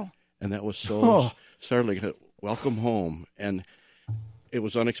 Wow! And that was so startling. Welcome home, and it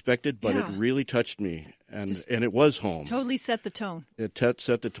was unexpected, but it really touched me. And it was home. Totally set the tone. It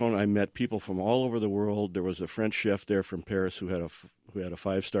set the tone. I met people from all over the world. There was a French chef there from Paris who had a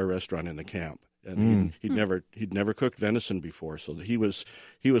 5-star restaurant in the camp, and he'd never cooked venison before, so he was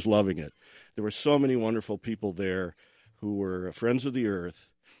loving it. There were so many wonderful people there who were friends of the earth,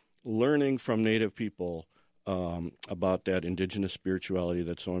 learning from native people about that indigenous spirituality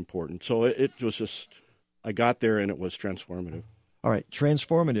that's so important. So it was just, I got there and it was transformative. All right,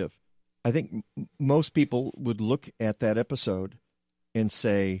 transformative. I think most people would look at that episode and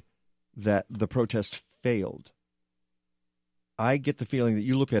say that the protest failed. I get the feeling that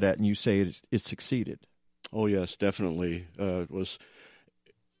you look at it and you say it succeeded. Oh yes, definitely. It was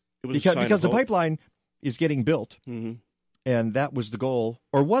because the pipeline is getting built, mm-hmm. and that was the goal,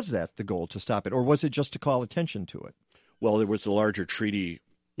 or was that the goal to stop it, or was it just to call attention to it? Well, there was the larger treaty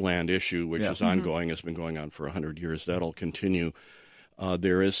land issue, which is Mm-hmm. ongoing, has been going on for 100 years. That'll continue.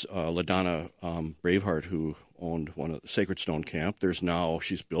 There is LaDonna Braveheart, who owned one of the Sacred Stone Camp.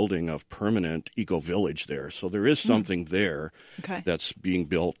 She's building a permanent eco-village there. So there is something there that's being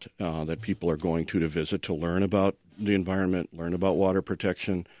built that people are going to visit to learn about the environment, learn about water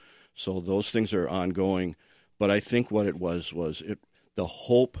protection. So those things are ongoing. But I think what it was the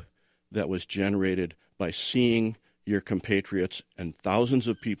hope that was generated by seeing your compatriots and thousands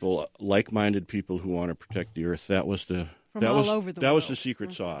of people, like-minded people who want to protect the earth. That was the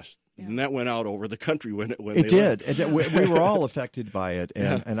secret sauce. Yeah. And that went out over the country when it did. We were all affected by it,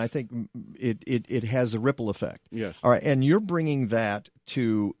 and I think it has a ripple effect. Yes. All right, and you're bringing that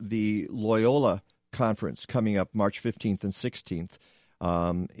to the Loyola conference coming up March 15th and 16th.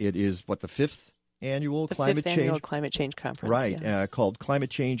 It is the fifth annual climate change conference, right? Yeah. Called Climate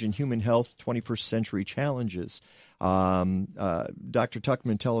Change and Human Health: 21st Century Challenges. Dr.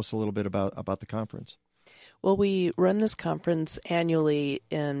 Tuchman, tell us a little bit about the conference. Well, we run this conference annually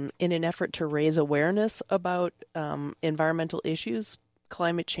in an effort to raise awareness about environmental issues,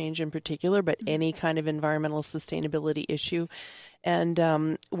 climate change in particular, but any kind of environmental sustainability issue.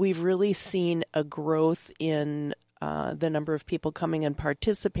 And we've really seen a growth in the number of people coming and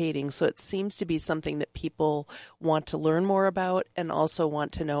participating. So it seems to be something that people want to learn more about and also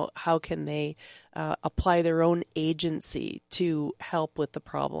want to know how can they apply their own agency to help with the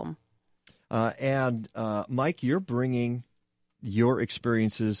problem. And Mike, you're bringing your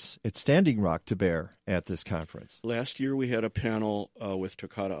experiences at Standing Rock to bear at this conference. Last year we had a panel with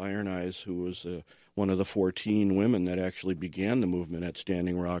Takata Iron Eyes, who was one of the 14 women that actually began the movement at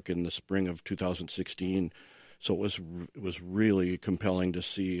Standing Rock in the spring of 2016. So it was really compelling to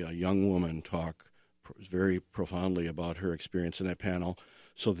see a young woman talk very profoundly about her experience in that panel.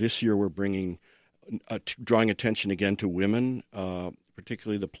 So this year we're drawing attention again to women,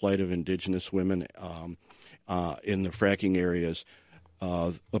 particularly the plight of indigenous women in the fracking areas,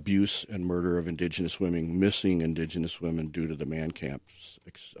 abuse and murder of indigenous women, missing indigenous women due to the man camps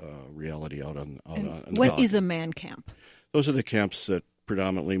reality out on the What is a man camp? Those are the camps that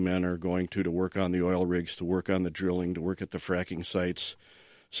predominantly men are going to work on the oil rigs, to work on the drilling, to work at the fracking sites.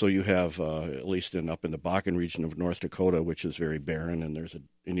 So you have, at least up in the Bakken region of North Dakota, which is very barren, and there's an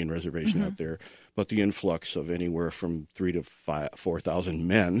Indian reservation out there, but the influx of anywhere from 3,000 to 4,000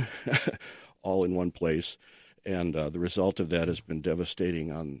 men all in one place. And the result of that has been devastating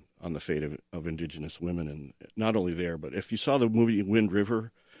on the fate of indigenous women. And not only there, but if you saw the movie Wind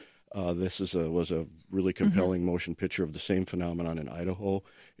River, this was a really compelling motion picture of the same phenomenon in Idaho.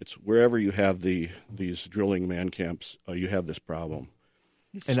 It's wherever you have these drilling man camps, you have this problem.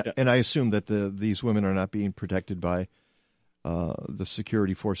 And I assume that these women are not being protected by the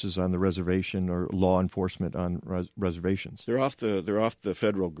security forces on the reservation or law enforcement on reservations. They're off the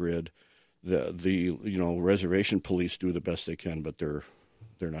federal grid. The reservation police do the best they can, but they're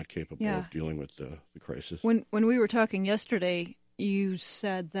not capable of dealing with the crisis. When we were talking yesterday, you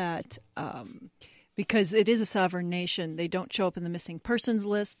said that because it is a sovereign nation, they don't show up in the missing persons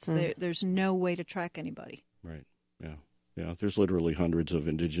lists. There's no way to track anybody. Right. Yeah. Yeah. There's literally hundreds of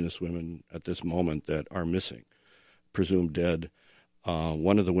indigenous women at this moment that are missing, presumed dead.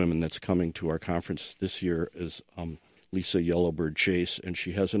 One of the women that's coming to our conference this year is Lisa Yellowbird Chase, and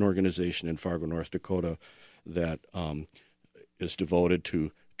she has an organization in Fargo, North Dakota, that is devoted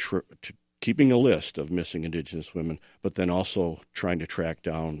to keeping a list of missing indigenous women, but then also trying to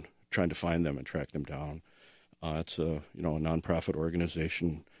find them and track them down. It's a nonprofit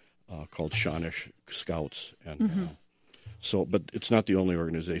organization called Shawnee Scouts, and but it's not the only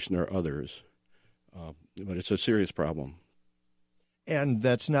organization. There are others, but it's a serious problem. And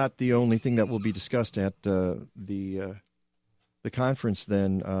that's not the only thing that will be discussed at the conference.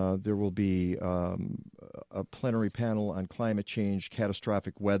 Then there will be a plenary panel on climate change,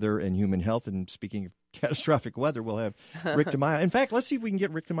 catastrophic weather, and human health. And speaking of catastrophic weather, we'll have Rick DeMaio. In fact, let's see if we can get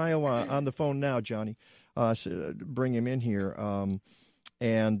Rick DeMaio on the phone now, Johnny. Bring him in here.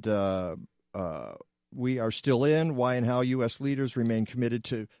 We are still in why and how U.S. leaders remain committed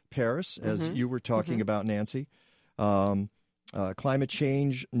to Paris, as you were talking about, Nancy. Climate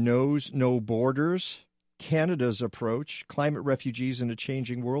change knows no borders. Canada's approach, climate refugees in a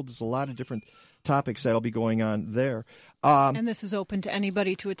changing world. There's a lot of different topics that'll be going on there. And this is open to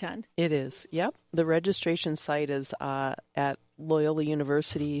anybody to attend? It is, yep. The registration site is at Loyola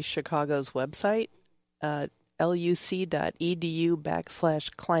University Chicago's website,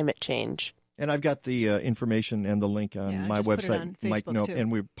 luc.edu/climate change. And I've got the information and the link on my website, Mike No,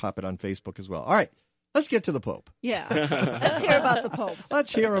 and we pop it on Facebook as well. All right, let's get to the Pope. Yeah, let's hear about the Pope.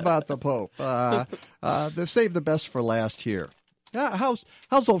 Let's hear about the Pope. They've saved the best for last here. How's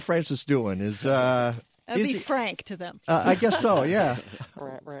old Francis doing? Be frank to them. I guess so, yeah.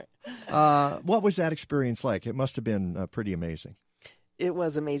 Right. What was that experience like? It must have been pretty amazing. It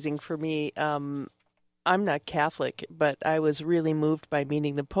was amazing for me. I'm not Catholic, but I was really moved by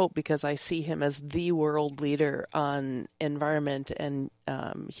meeting the Pope because I see him as the world leader on environment and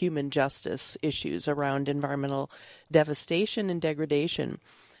human justice issues around environmental devastation and degradation.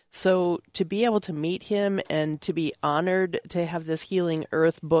 So to be able to meet him and to be honored to have this Healing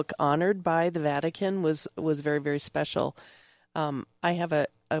Earth book honored by the Vatican was very, very special. I have a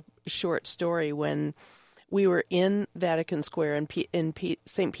short story. When we were in Vatican Square, in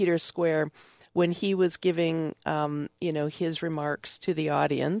St. Peter's Square, when he was giving, his remarks to the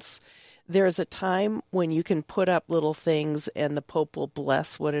audience, there's a time when you can put up little things and the Pope will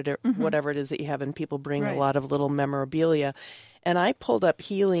bless whatever it is that you have, and people bring a lot of little memorabilia. And I pulled up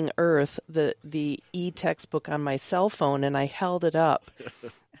Healing Earth, the e-textbook on my cell phone, and I held it up.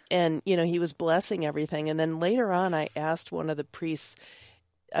 And, he was blessing everything. And then later on, I asked one of the priests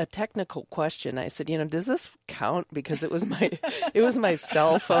a technical question. I said, does this count? Because it was my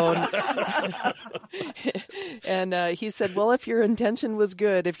cell phone. And he said, well, if your intention was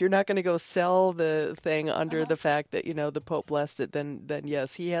good, if you're not going to go sell the thing under the fact that, the Pope blessed it, then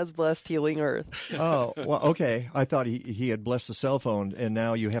yes, he has blessed Healing Earth. Oh, well, okay. I thought he had blessed the cell phone, and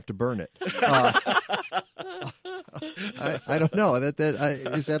now you have to burn it. I don't know.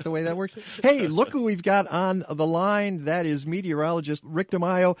 Is that the way that works? Hey, look who we've got on the line. That is meteorologist Rick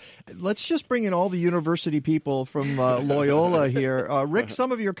DeMaio. Let's just bring in all the university people from Loyola here. Rick,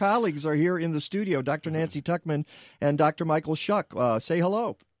 some of your colleagues are here in the studio, Dr. Nancy Tuchman and Dr. Michael Schuck. Say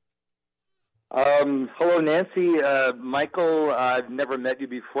hello. Hello, Nancy. Michael, I've never met you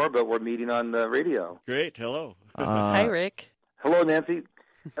before, but we're meeting on the radio. Great. Hello. Hi, Rick. Hello, Nancy.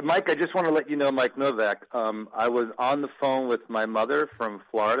 Mike, I just want to let you know, Mike Novak, I was on the phone with my mother from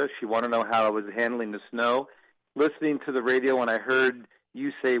Florida. She wanted to know how I was handling the snow. Listening to the radio, when I heard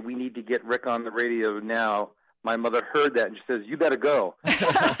you say we need to get Rick on the radio now, my mother heard that and she says, you better go.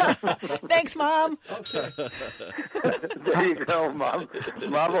 Thanks, Mom. There you go, Mom.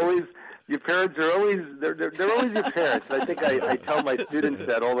 Mom always... Your parents are always they're always your parents. I think I tell my students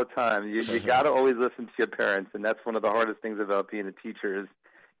that all the time. You got to always listen to your parents, and that's one of the hardest things about being a teacher is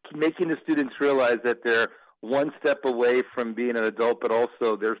making the students realize that they're one step away from being an adult, but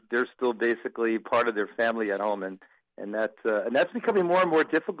also they're still basically part of their family at home, and that's becoming more and more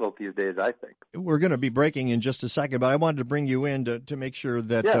difficult these days, I think. We're going to be breaking in just a second, but I wanted to bring you in to make sure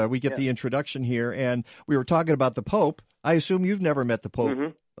that we get the introduction here. And we were talking about the Pope. I assume you've never met the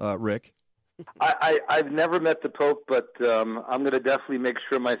Pope, Rick. I've never met the Pope, but I'm going to definitely make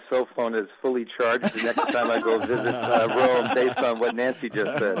sure my cell phone is fully charged the next time I go visit Rome, based on what Nancy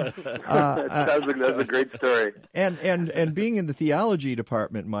just said. That's a great story. And being in the theology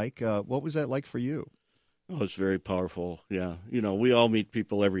department, Mike, what was that like for you? Oh, it's very powerful. Yeah, we all meet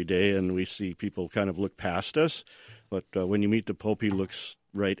people every day, and we see people kind of look past us. But when you meet the Pope, he looks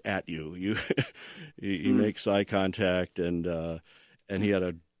right at you. He makes eye contact, and he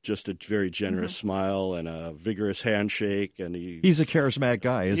had just a very generous smile and a vigorous handshake, and he's a charismatic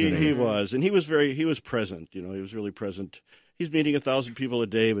guy, isn't he? He was, and he was present. He was really present. He's meeting 1,000 people a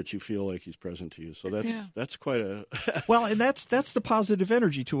day, but you feel like he's present to you. So that's quite a well, and that's the positive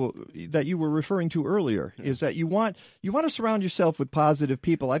energy that you were referring to earlier. Is that you want to surround yourself with positive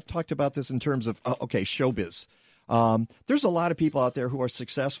people. I've talked about this in terms of showbiz. There's a lot of people out there who are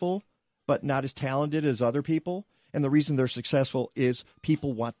successful, but not as talented as other people. And the reason they're successful is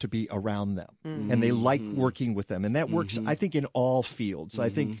people want to be around them, and they like working with them. And that works, I think, in all fields. I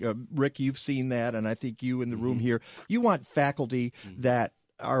think, Rick, you've seen that, and I think you in the room here, you want faculty that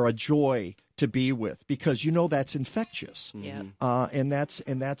are a joy to be with because that's infectious. Yeah. And that's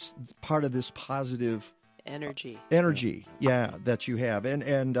part of this positive energy, that you have.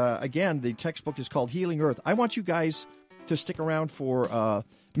 And again, the textbook is called Healing Earth. I want you guys to stick around for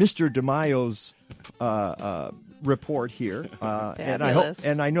Mr. DeMaio's report here,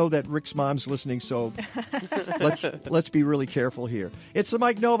 and I know that Rick's mom's listening, so let's be really careful here. It's the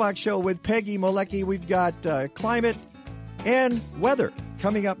Mike Novak Show with Peggy Malecki. We've got climate and weather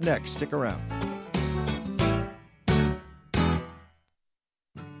coming up next. Stick around.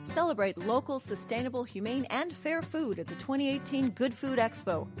 Celebrate local, sustainable, humane, and fair food at the 2018 Good Food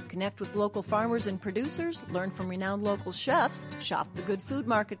Expo. Connect with local farmers and producers, learn from renowned local chefs, shop the Good Food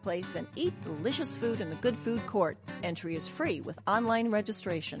Marketplace, and eat delicious food in the Good Food Court. Entry is free with online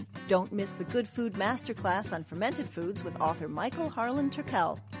registration. Don't miss the Good Food Masterclass on fermented foods with author Michael Harlan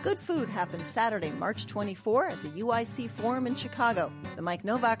Turkel. Good Food happens Saturday, March 24 at the UIC Forum in Chicago. The Mike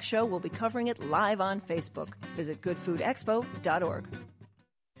Novak Show will be covering it live on Facebook. Visit goodfoodexpo.org.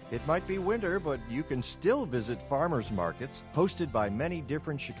 It might be winter, but you can still visit farmers markets hosted by many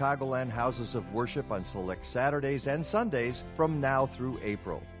different Chicagoland houses of worship on select Saturdays and Sundays from now through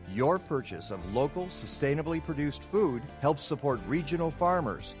April. Your purchase of local, sustainably produced food helps support regional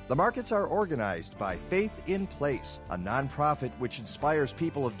farmers. The markets are organized by Faith in Place, a nonprofit which inspires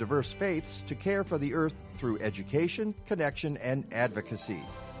people of diverse faiths to care for the earth through education, connection, and advocacy.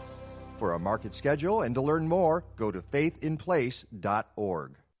 For a market schedule and to learn more, go to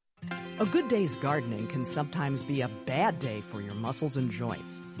faithinplace.org. A good day's gardening can sometimes be a bad day for your muscles and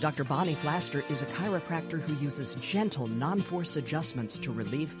joints. Dr. Bonnie Flaster is a chiropractor who uses gentle, non-force adjustments to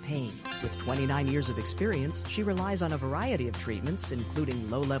relieve pain. With 29 years of experience, she relies on a variety of treatments, including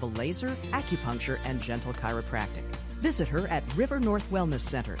low-level laser, acupuncture, and gentle chiropractic. Visit her at River North Wellness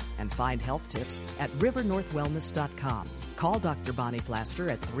Center and find health tips at rivernorthwellness.com. Call Dr. Bonnie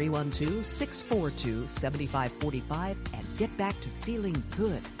Flaster at 312-642-7545 and get back to feeling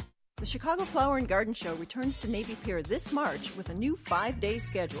good. The Chicago Flower and Garden Show returns to Navy Pier this March with a new 5-day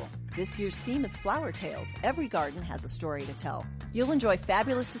schedule. This year's theme is Flower Tales. Every garden has a story to tell. You'll enjoy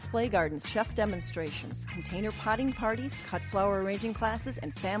fabulous display gardens, chef demonstrations, container potting parties, cut flower arranging classes,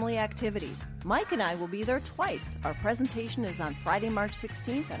 and family activities. Mike and I will be there twice. Our presentation is on Friday, March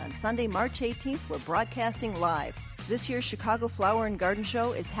 16th, and on Sunday, March 18th, we're broadcasting live. This year's Chicago Flower and Garden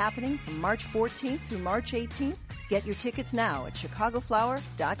Show is happening from March 14th through March 18th. Get your tickets now at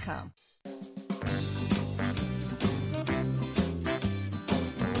chicagoflower.com.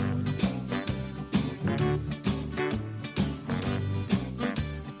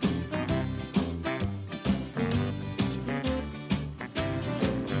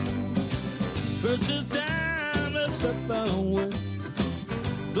 First is time to step away.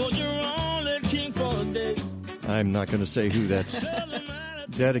 Though you're only king for a day. I'm not going to say who that's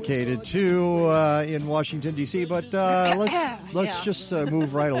dedicated to in Washington, D.C., but let's just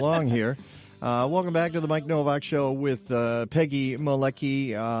move right along here. Welcome back to the Mike Novak Show with Peggy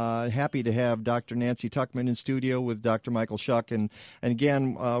Malecki. Happy to have Dr. Nancy Tuchman in studio with Dr. Michael Schuck. And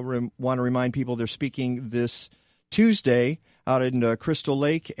again, want to remind people they're speaking this Tuesday out in Crystal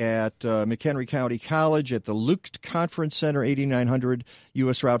Lake at McHenry County College at the Lucht Conference Center, 8900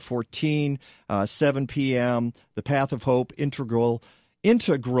 U.S. Route 14, 7 p.m., The Path of Hope, Integral,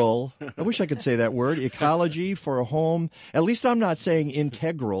 I wish I could say that word, Ecology for a Home. At least I'm not saying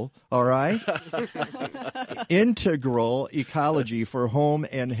integral, all right? Integral Ecology for Home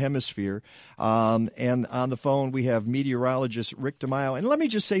and Hemisphere. And on the phone, we have meteorologist Rick DeMaio. And let me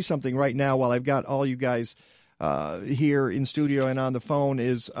just say something right now while I've got all you guys here in studio and on the phone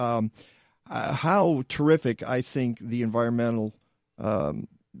is how terrific I think the environmental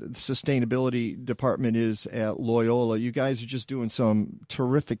sustainability department is at Loyola. You guys are just doing some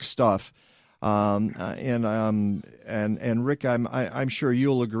terrific stuff, and Rick, I'm sure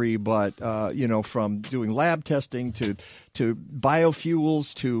you'll agree. But from doing lab testing to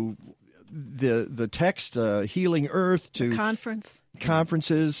biofuels to the text Healing Earth to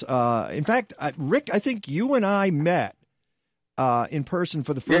conferences. In fact, Rick, I think you and I met in person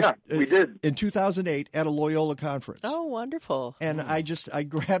for the first we did in 2008 at a Loyola conference. Oh, wonderful. And I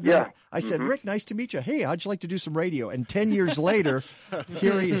grabbed him. I said, Rick, nice to meet you. Hey, how'd you like to do some radio? And 10 years later,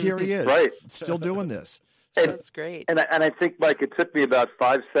 here he is, right, still doing this. So, that's great. And I think, Mike, it took me about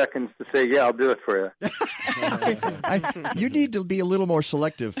 5 seconds to say, yeah, I'll do it for you. You need to be a little more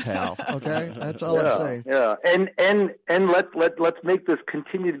selective, pal. Okay, that's all I'm saying. Yeah, and let's make this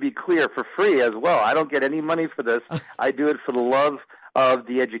continue to be clear for free as well. I don't get any money for this. I do it for the love of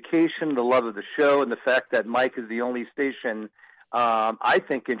the education, the love of the show, and the fact that Mike is the only station, I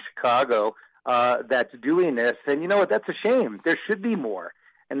think, in Chicago that's doing this. And you know what? That's a shame. There should be more.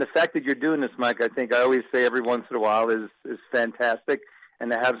 And the fact that you're doing this, Mike, I think I always say every once in a while is fantastic.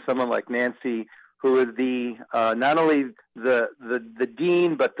 And to have someone like Nancy, who is the not only the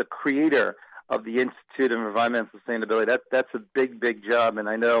dean but the creator of the Institute of Environmental Sustainability, that's a big job. And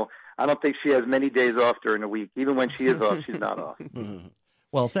I don't think she has many days off during the week. Even when she is off, she's not off.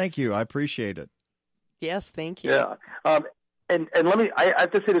 Well, thank you. I appreciate it. Yes, thank you. Yeah. And I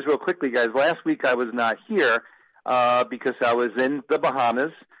have to say this real quickly, guys. Last week I was not here. Because I was in the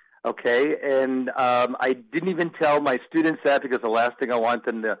Bahamas Okay, and I didn't even tell my students that because the last thing I want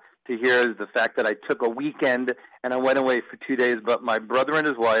them to hear is the fact that I took a weekend and I went away for 2 days. But my brother and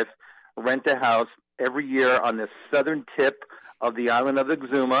his wife rent a house every year on the southern tip of the island of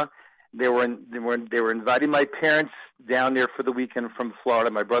Exuma. They were inviting my parents down there for the weekend from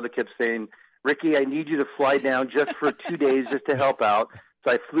Florida. My brother kept saying, "Ricky, I need you to fly down just for 2 days just to help out."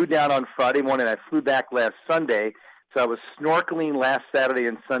 So I flew down on Friday morning. I flew back last Sunday. So I was snorkeling last Saturday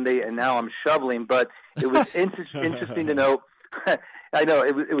and Sunday, and now I'm shoveling. But it was interesting to know. I know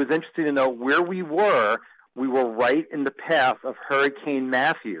it was interesting to know where we were. We were right in the path of Hurricane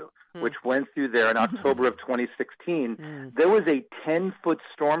Matthew, which went through there in October of 2016. There was a 10-foot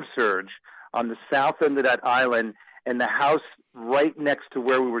storm surge on the south end of that island, and the house right next to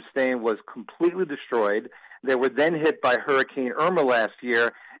where we were staying was completely destroyed. They were then hit by Hurricane Irma last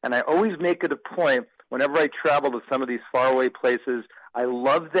year, and I always make it a point, whenever I travel to some of these faraway places, I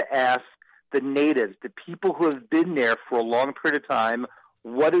love to ask the natives, the people who have been there for a long period of time,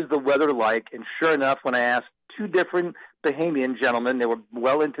 what is the weather like? And sure enough, when I asked two different Bahamian gentlemen, they were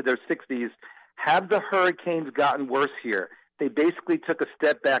well into their 60s, have the hurricanes gotten worse here? They basically took a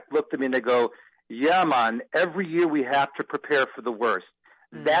step back, looked at me, and they go, yeah, man, every year we have to prepare for the worst.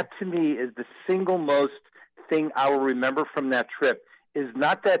 That, to me, is the single most thing I will remember from that trip, is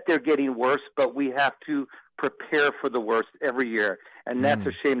not that they're getting worse, but we have to prepare for the worst every year. And that's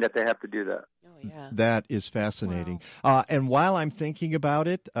a shame that they have to do that. That is fascinating. Wow. And while I'm thinking about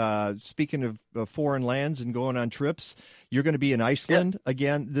it, speaking of foreign lands and going on trips, you're going to be in Iceland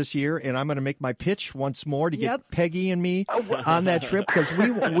again this year, and I'm going to make my pitch once more to get Peggy and me on that trip because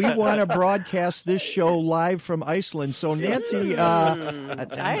we want to broadcast this show live from Iceland. So, Nancy,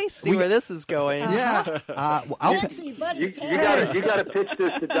 I see where this is going. Yeah, Nancy, you got to pitch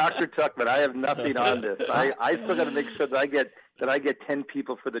this to Dr. Tuchman. I have nothing on this. I still got to make sure that I get 10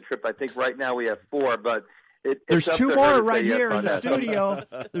 people for the trip. I think right now we have 4, but there's 2 more right here in the studio.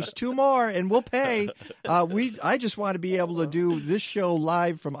 There's 2 more, and we'll pay. I just want to be able to do this show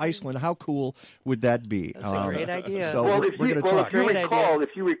live from Iceland. How cool would that be? That's a great idea. So we're going to talk.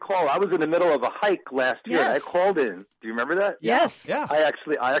 If you recall, I was in the middle of a hike last year. And I called in. Do you remember that? Yes. Yeah. I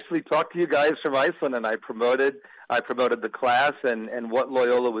actually talked to you guys from Iceland, and I promoted the class and what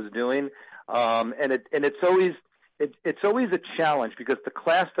Loyola was doing. And it's always a challenge because the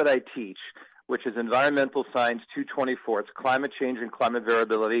class that I teach, which is Environmental Science 224, it's climate change and climate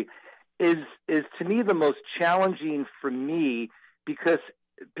variability, is to me the most challenging for me because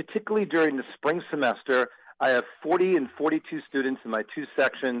particularly during the spring semester, I have 40 and 42 students in my 2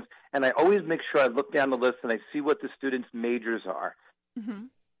 sections, and I always make sure I look down the list and I see what the students' majors are. Mm-hmm.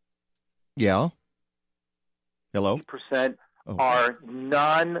 Yeah. Hello? 80% are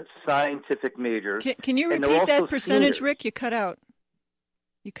non-scientific majors. Can you repeat that percentage, seniors. Rick? You cut out.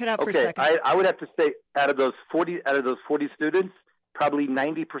 You cut out for a second. I would have to say out of those 40 students, probably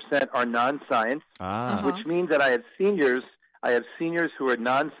 90% are non-science, which means that I have seniors who are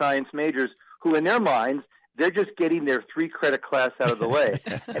non-science majors who in their minds, they're just getting their 3-credit class out of the way.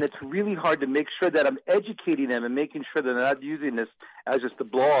 And it's really hard to make sure that I'm educating them and making sure that they're not using this as just a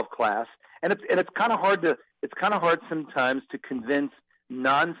blow-off class. And it's kind of hard sometimes to convince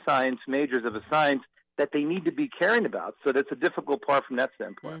non-science majors of a science that they need to be caring about. So that's a difficult part from that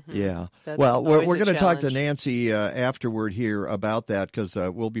standpoint. Mm-hmm. Yeah. That's well, we're going to talk challenge. to Nancy afterward here about that because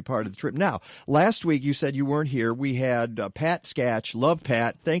we'll be part of the trip. Now, last week you said you weren't here. We had Pat Skatch. Love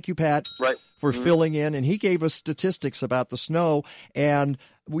Pat. Thank you, Pat, for filling in. And he gave us statistics about the snow. And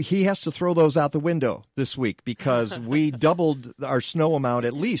he has to throw those out the window this week because we doubled our snow amount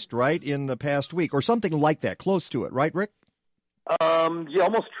at least, right, in the past week or something like that, close to it. Right, Rick? Yeah,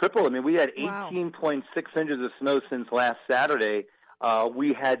 almost triple. I mean, we had 18.6 inches of snow since last Saturday.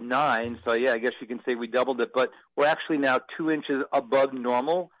 We had 9, so yeah, I guess you can say we doubled it. But we're actually now 2 inches above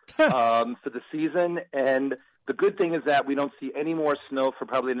normal for the season. And the good thing is that we don't see any more snow for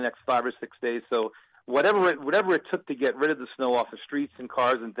probably the next 5 or 6 days. So whatever it took to get rid of the snow off the streets and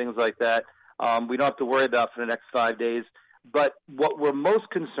cars and things like that, we don't have to worry about for the next 5 days. But what we're most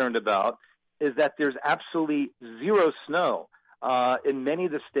concerned about is that there's absolutely zero snow in many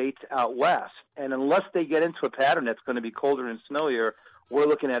of the states out west. And unless they get into a pattern that's going to be colder and snowier, we're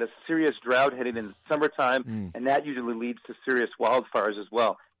looking at a serious drought heading into summertime, and that usually leads to serious wildfires as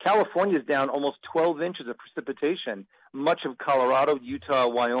well. California is down almost 12 inches of precipitation. Much of Colorado, Utah,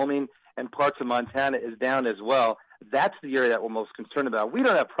 Wyoming, and parts of Montana is down as well. That's the area that we're most concerned about. We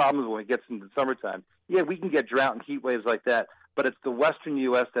don't have problems when it gets into the summertime. Yeah, we can get drought and heat waves like that, but it's the western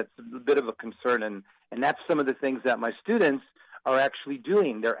U.S. that's a bit of a concern, and that's some of the things that my students are actually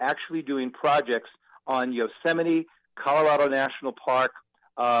doing. They're actually doing projects on Yosemite, Colorado National Park,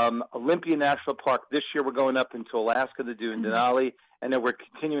 Olympia National Park. This year we're going up into Alaska to do in Denali, and then we're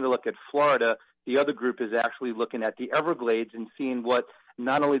continuing to look at Florida. The other group is actually looking at the Everglades and seeing what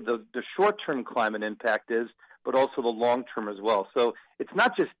not only the short-term climate impact is, but also the long-term as well. So it's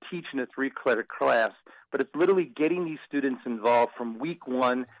not just teaching a 3-credit class, but it's literally getting these students involved from week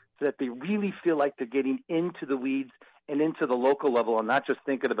one so that they really feel like they're getting into the weeds and into the local level and not just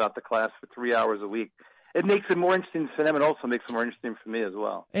thinking about the class for 3 hours a week. It makes it more interesting for them and also makes it more interesting for me as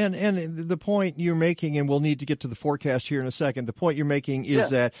well. And the point you're making, and we'll need to get to the forecast here in a second, the point you're making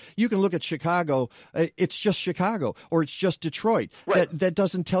is that you can look at Chicago, it's just Chicago, or it's just Detroit. Right. That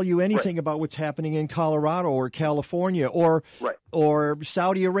doesn't tell you anything about what's happening in Colorado or California or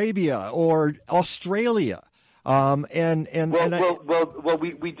Saudi Arabia or Australia. We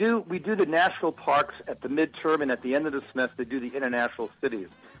do the national parks at the midterm, and at the end of the semester they do the international cities.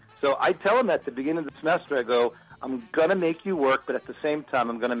 So I tell them at the beginning of the semester, I go, I'm going to make you work, but at the same time,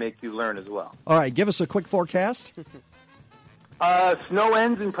 I'm going to make you learn as well. All right, give us a quick forecast. Snow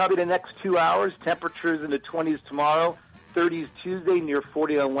ends in probably the next 2 hours. Temperatures in the 20s tomorrow, 30s Tuesday, near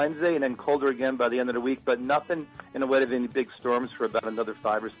 40 on Wednesday, and then colder again by the end of the week, but nothing in the way of any big storms for about another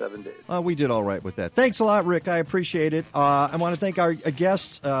 5 or 7 days. We did all right with that. Thanks a lot, Rick. I appreciate it. I want to thank our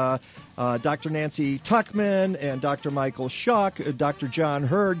guests, Dr. Nancy Tuchman and Dr. Michael Schuck, Dr. John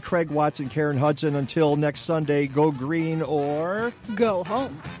Hurd, Craig Watson, Karen Hudson. Until next Sunday, go green or go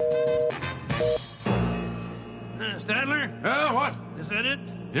home. Stadler? What? Is that it?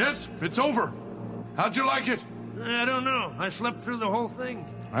 Yes, it's over. How'd you like it? I don't know. I slept through the whole thing.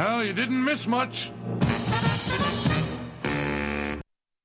 Well, you didn't miss much.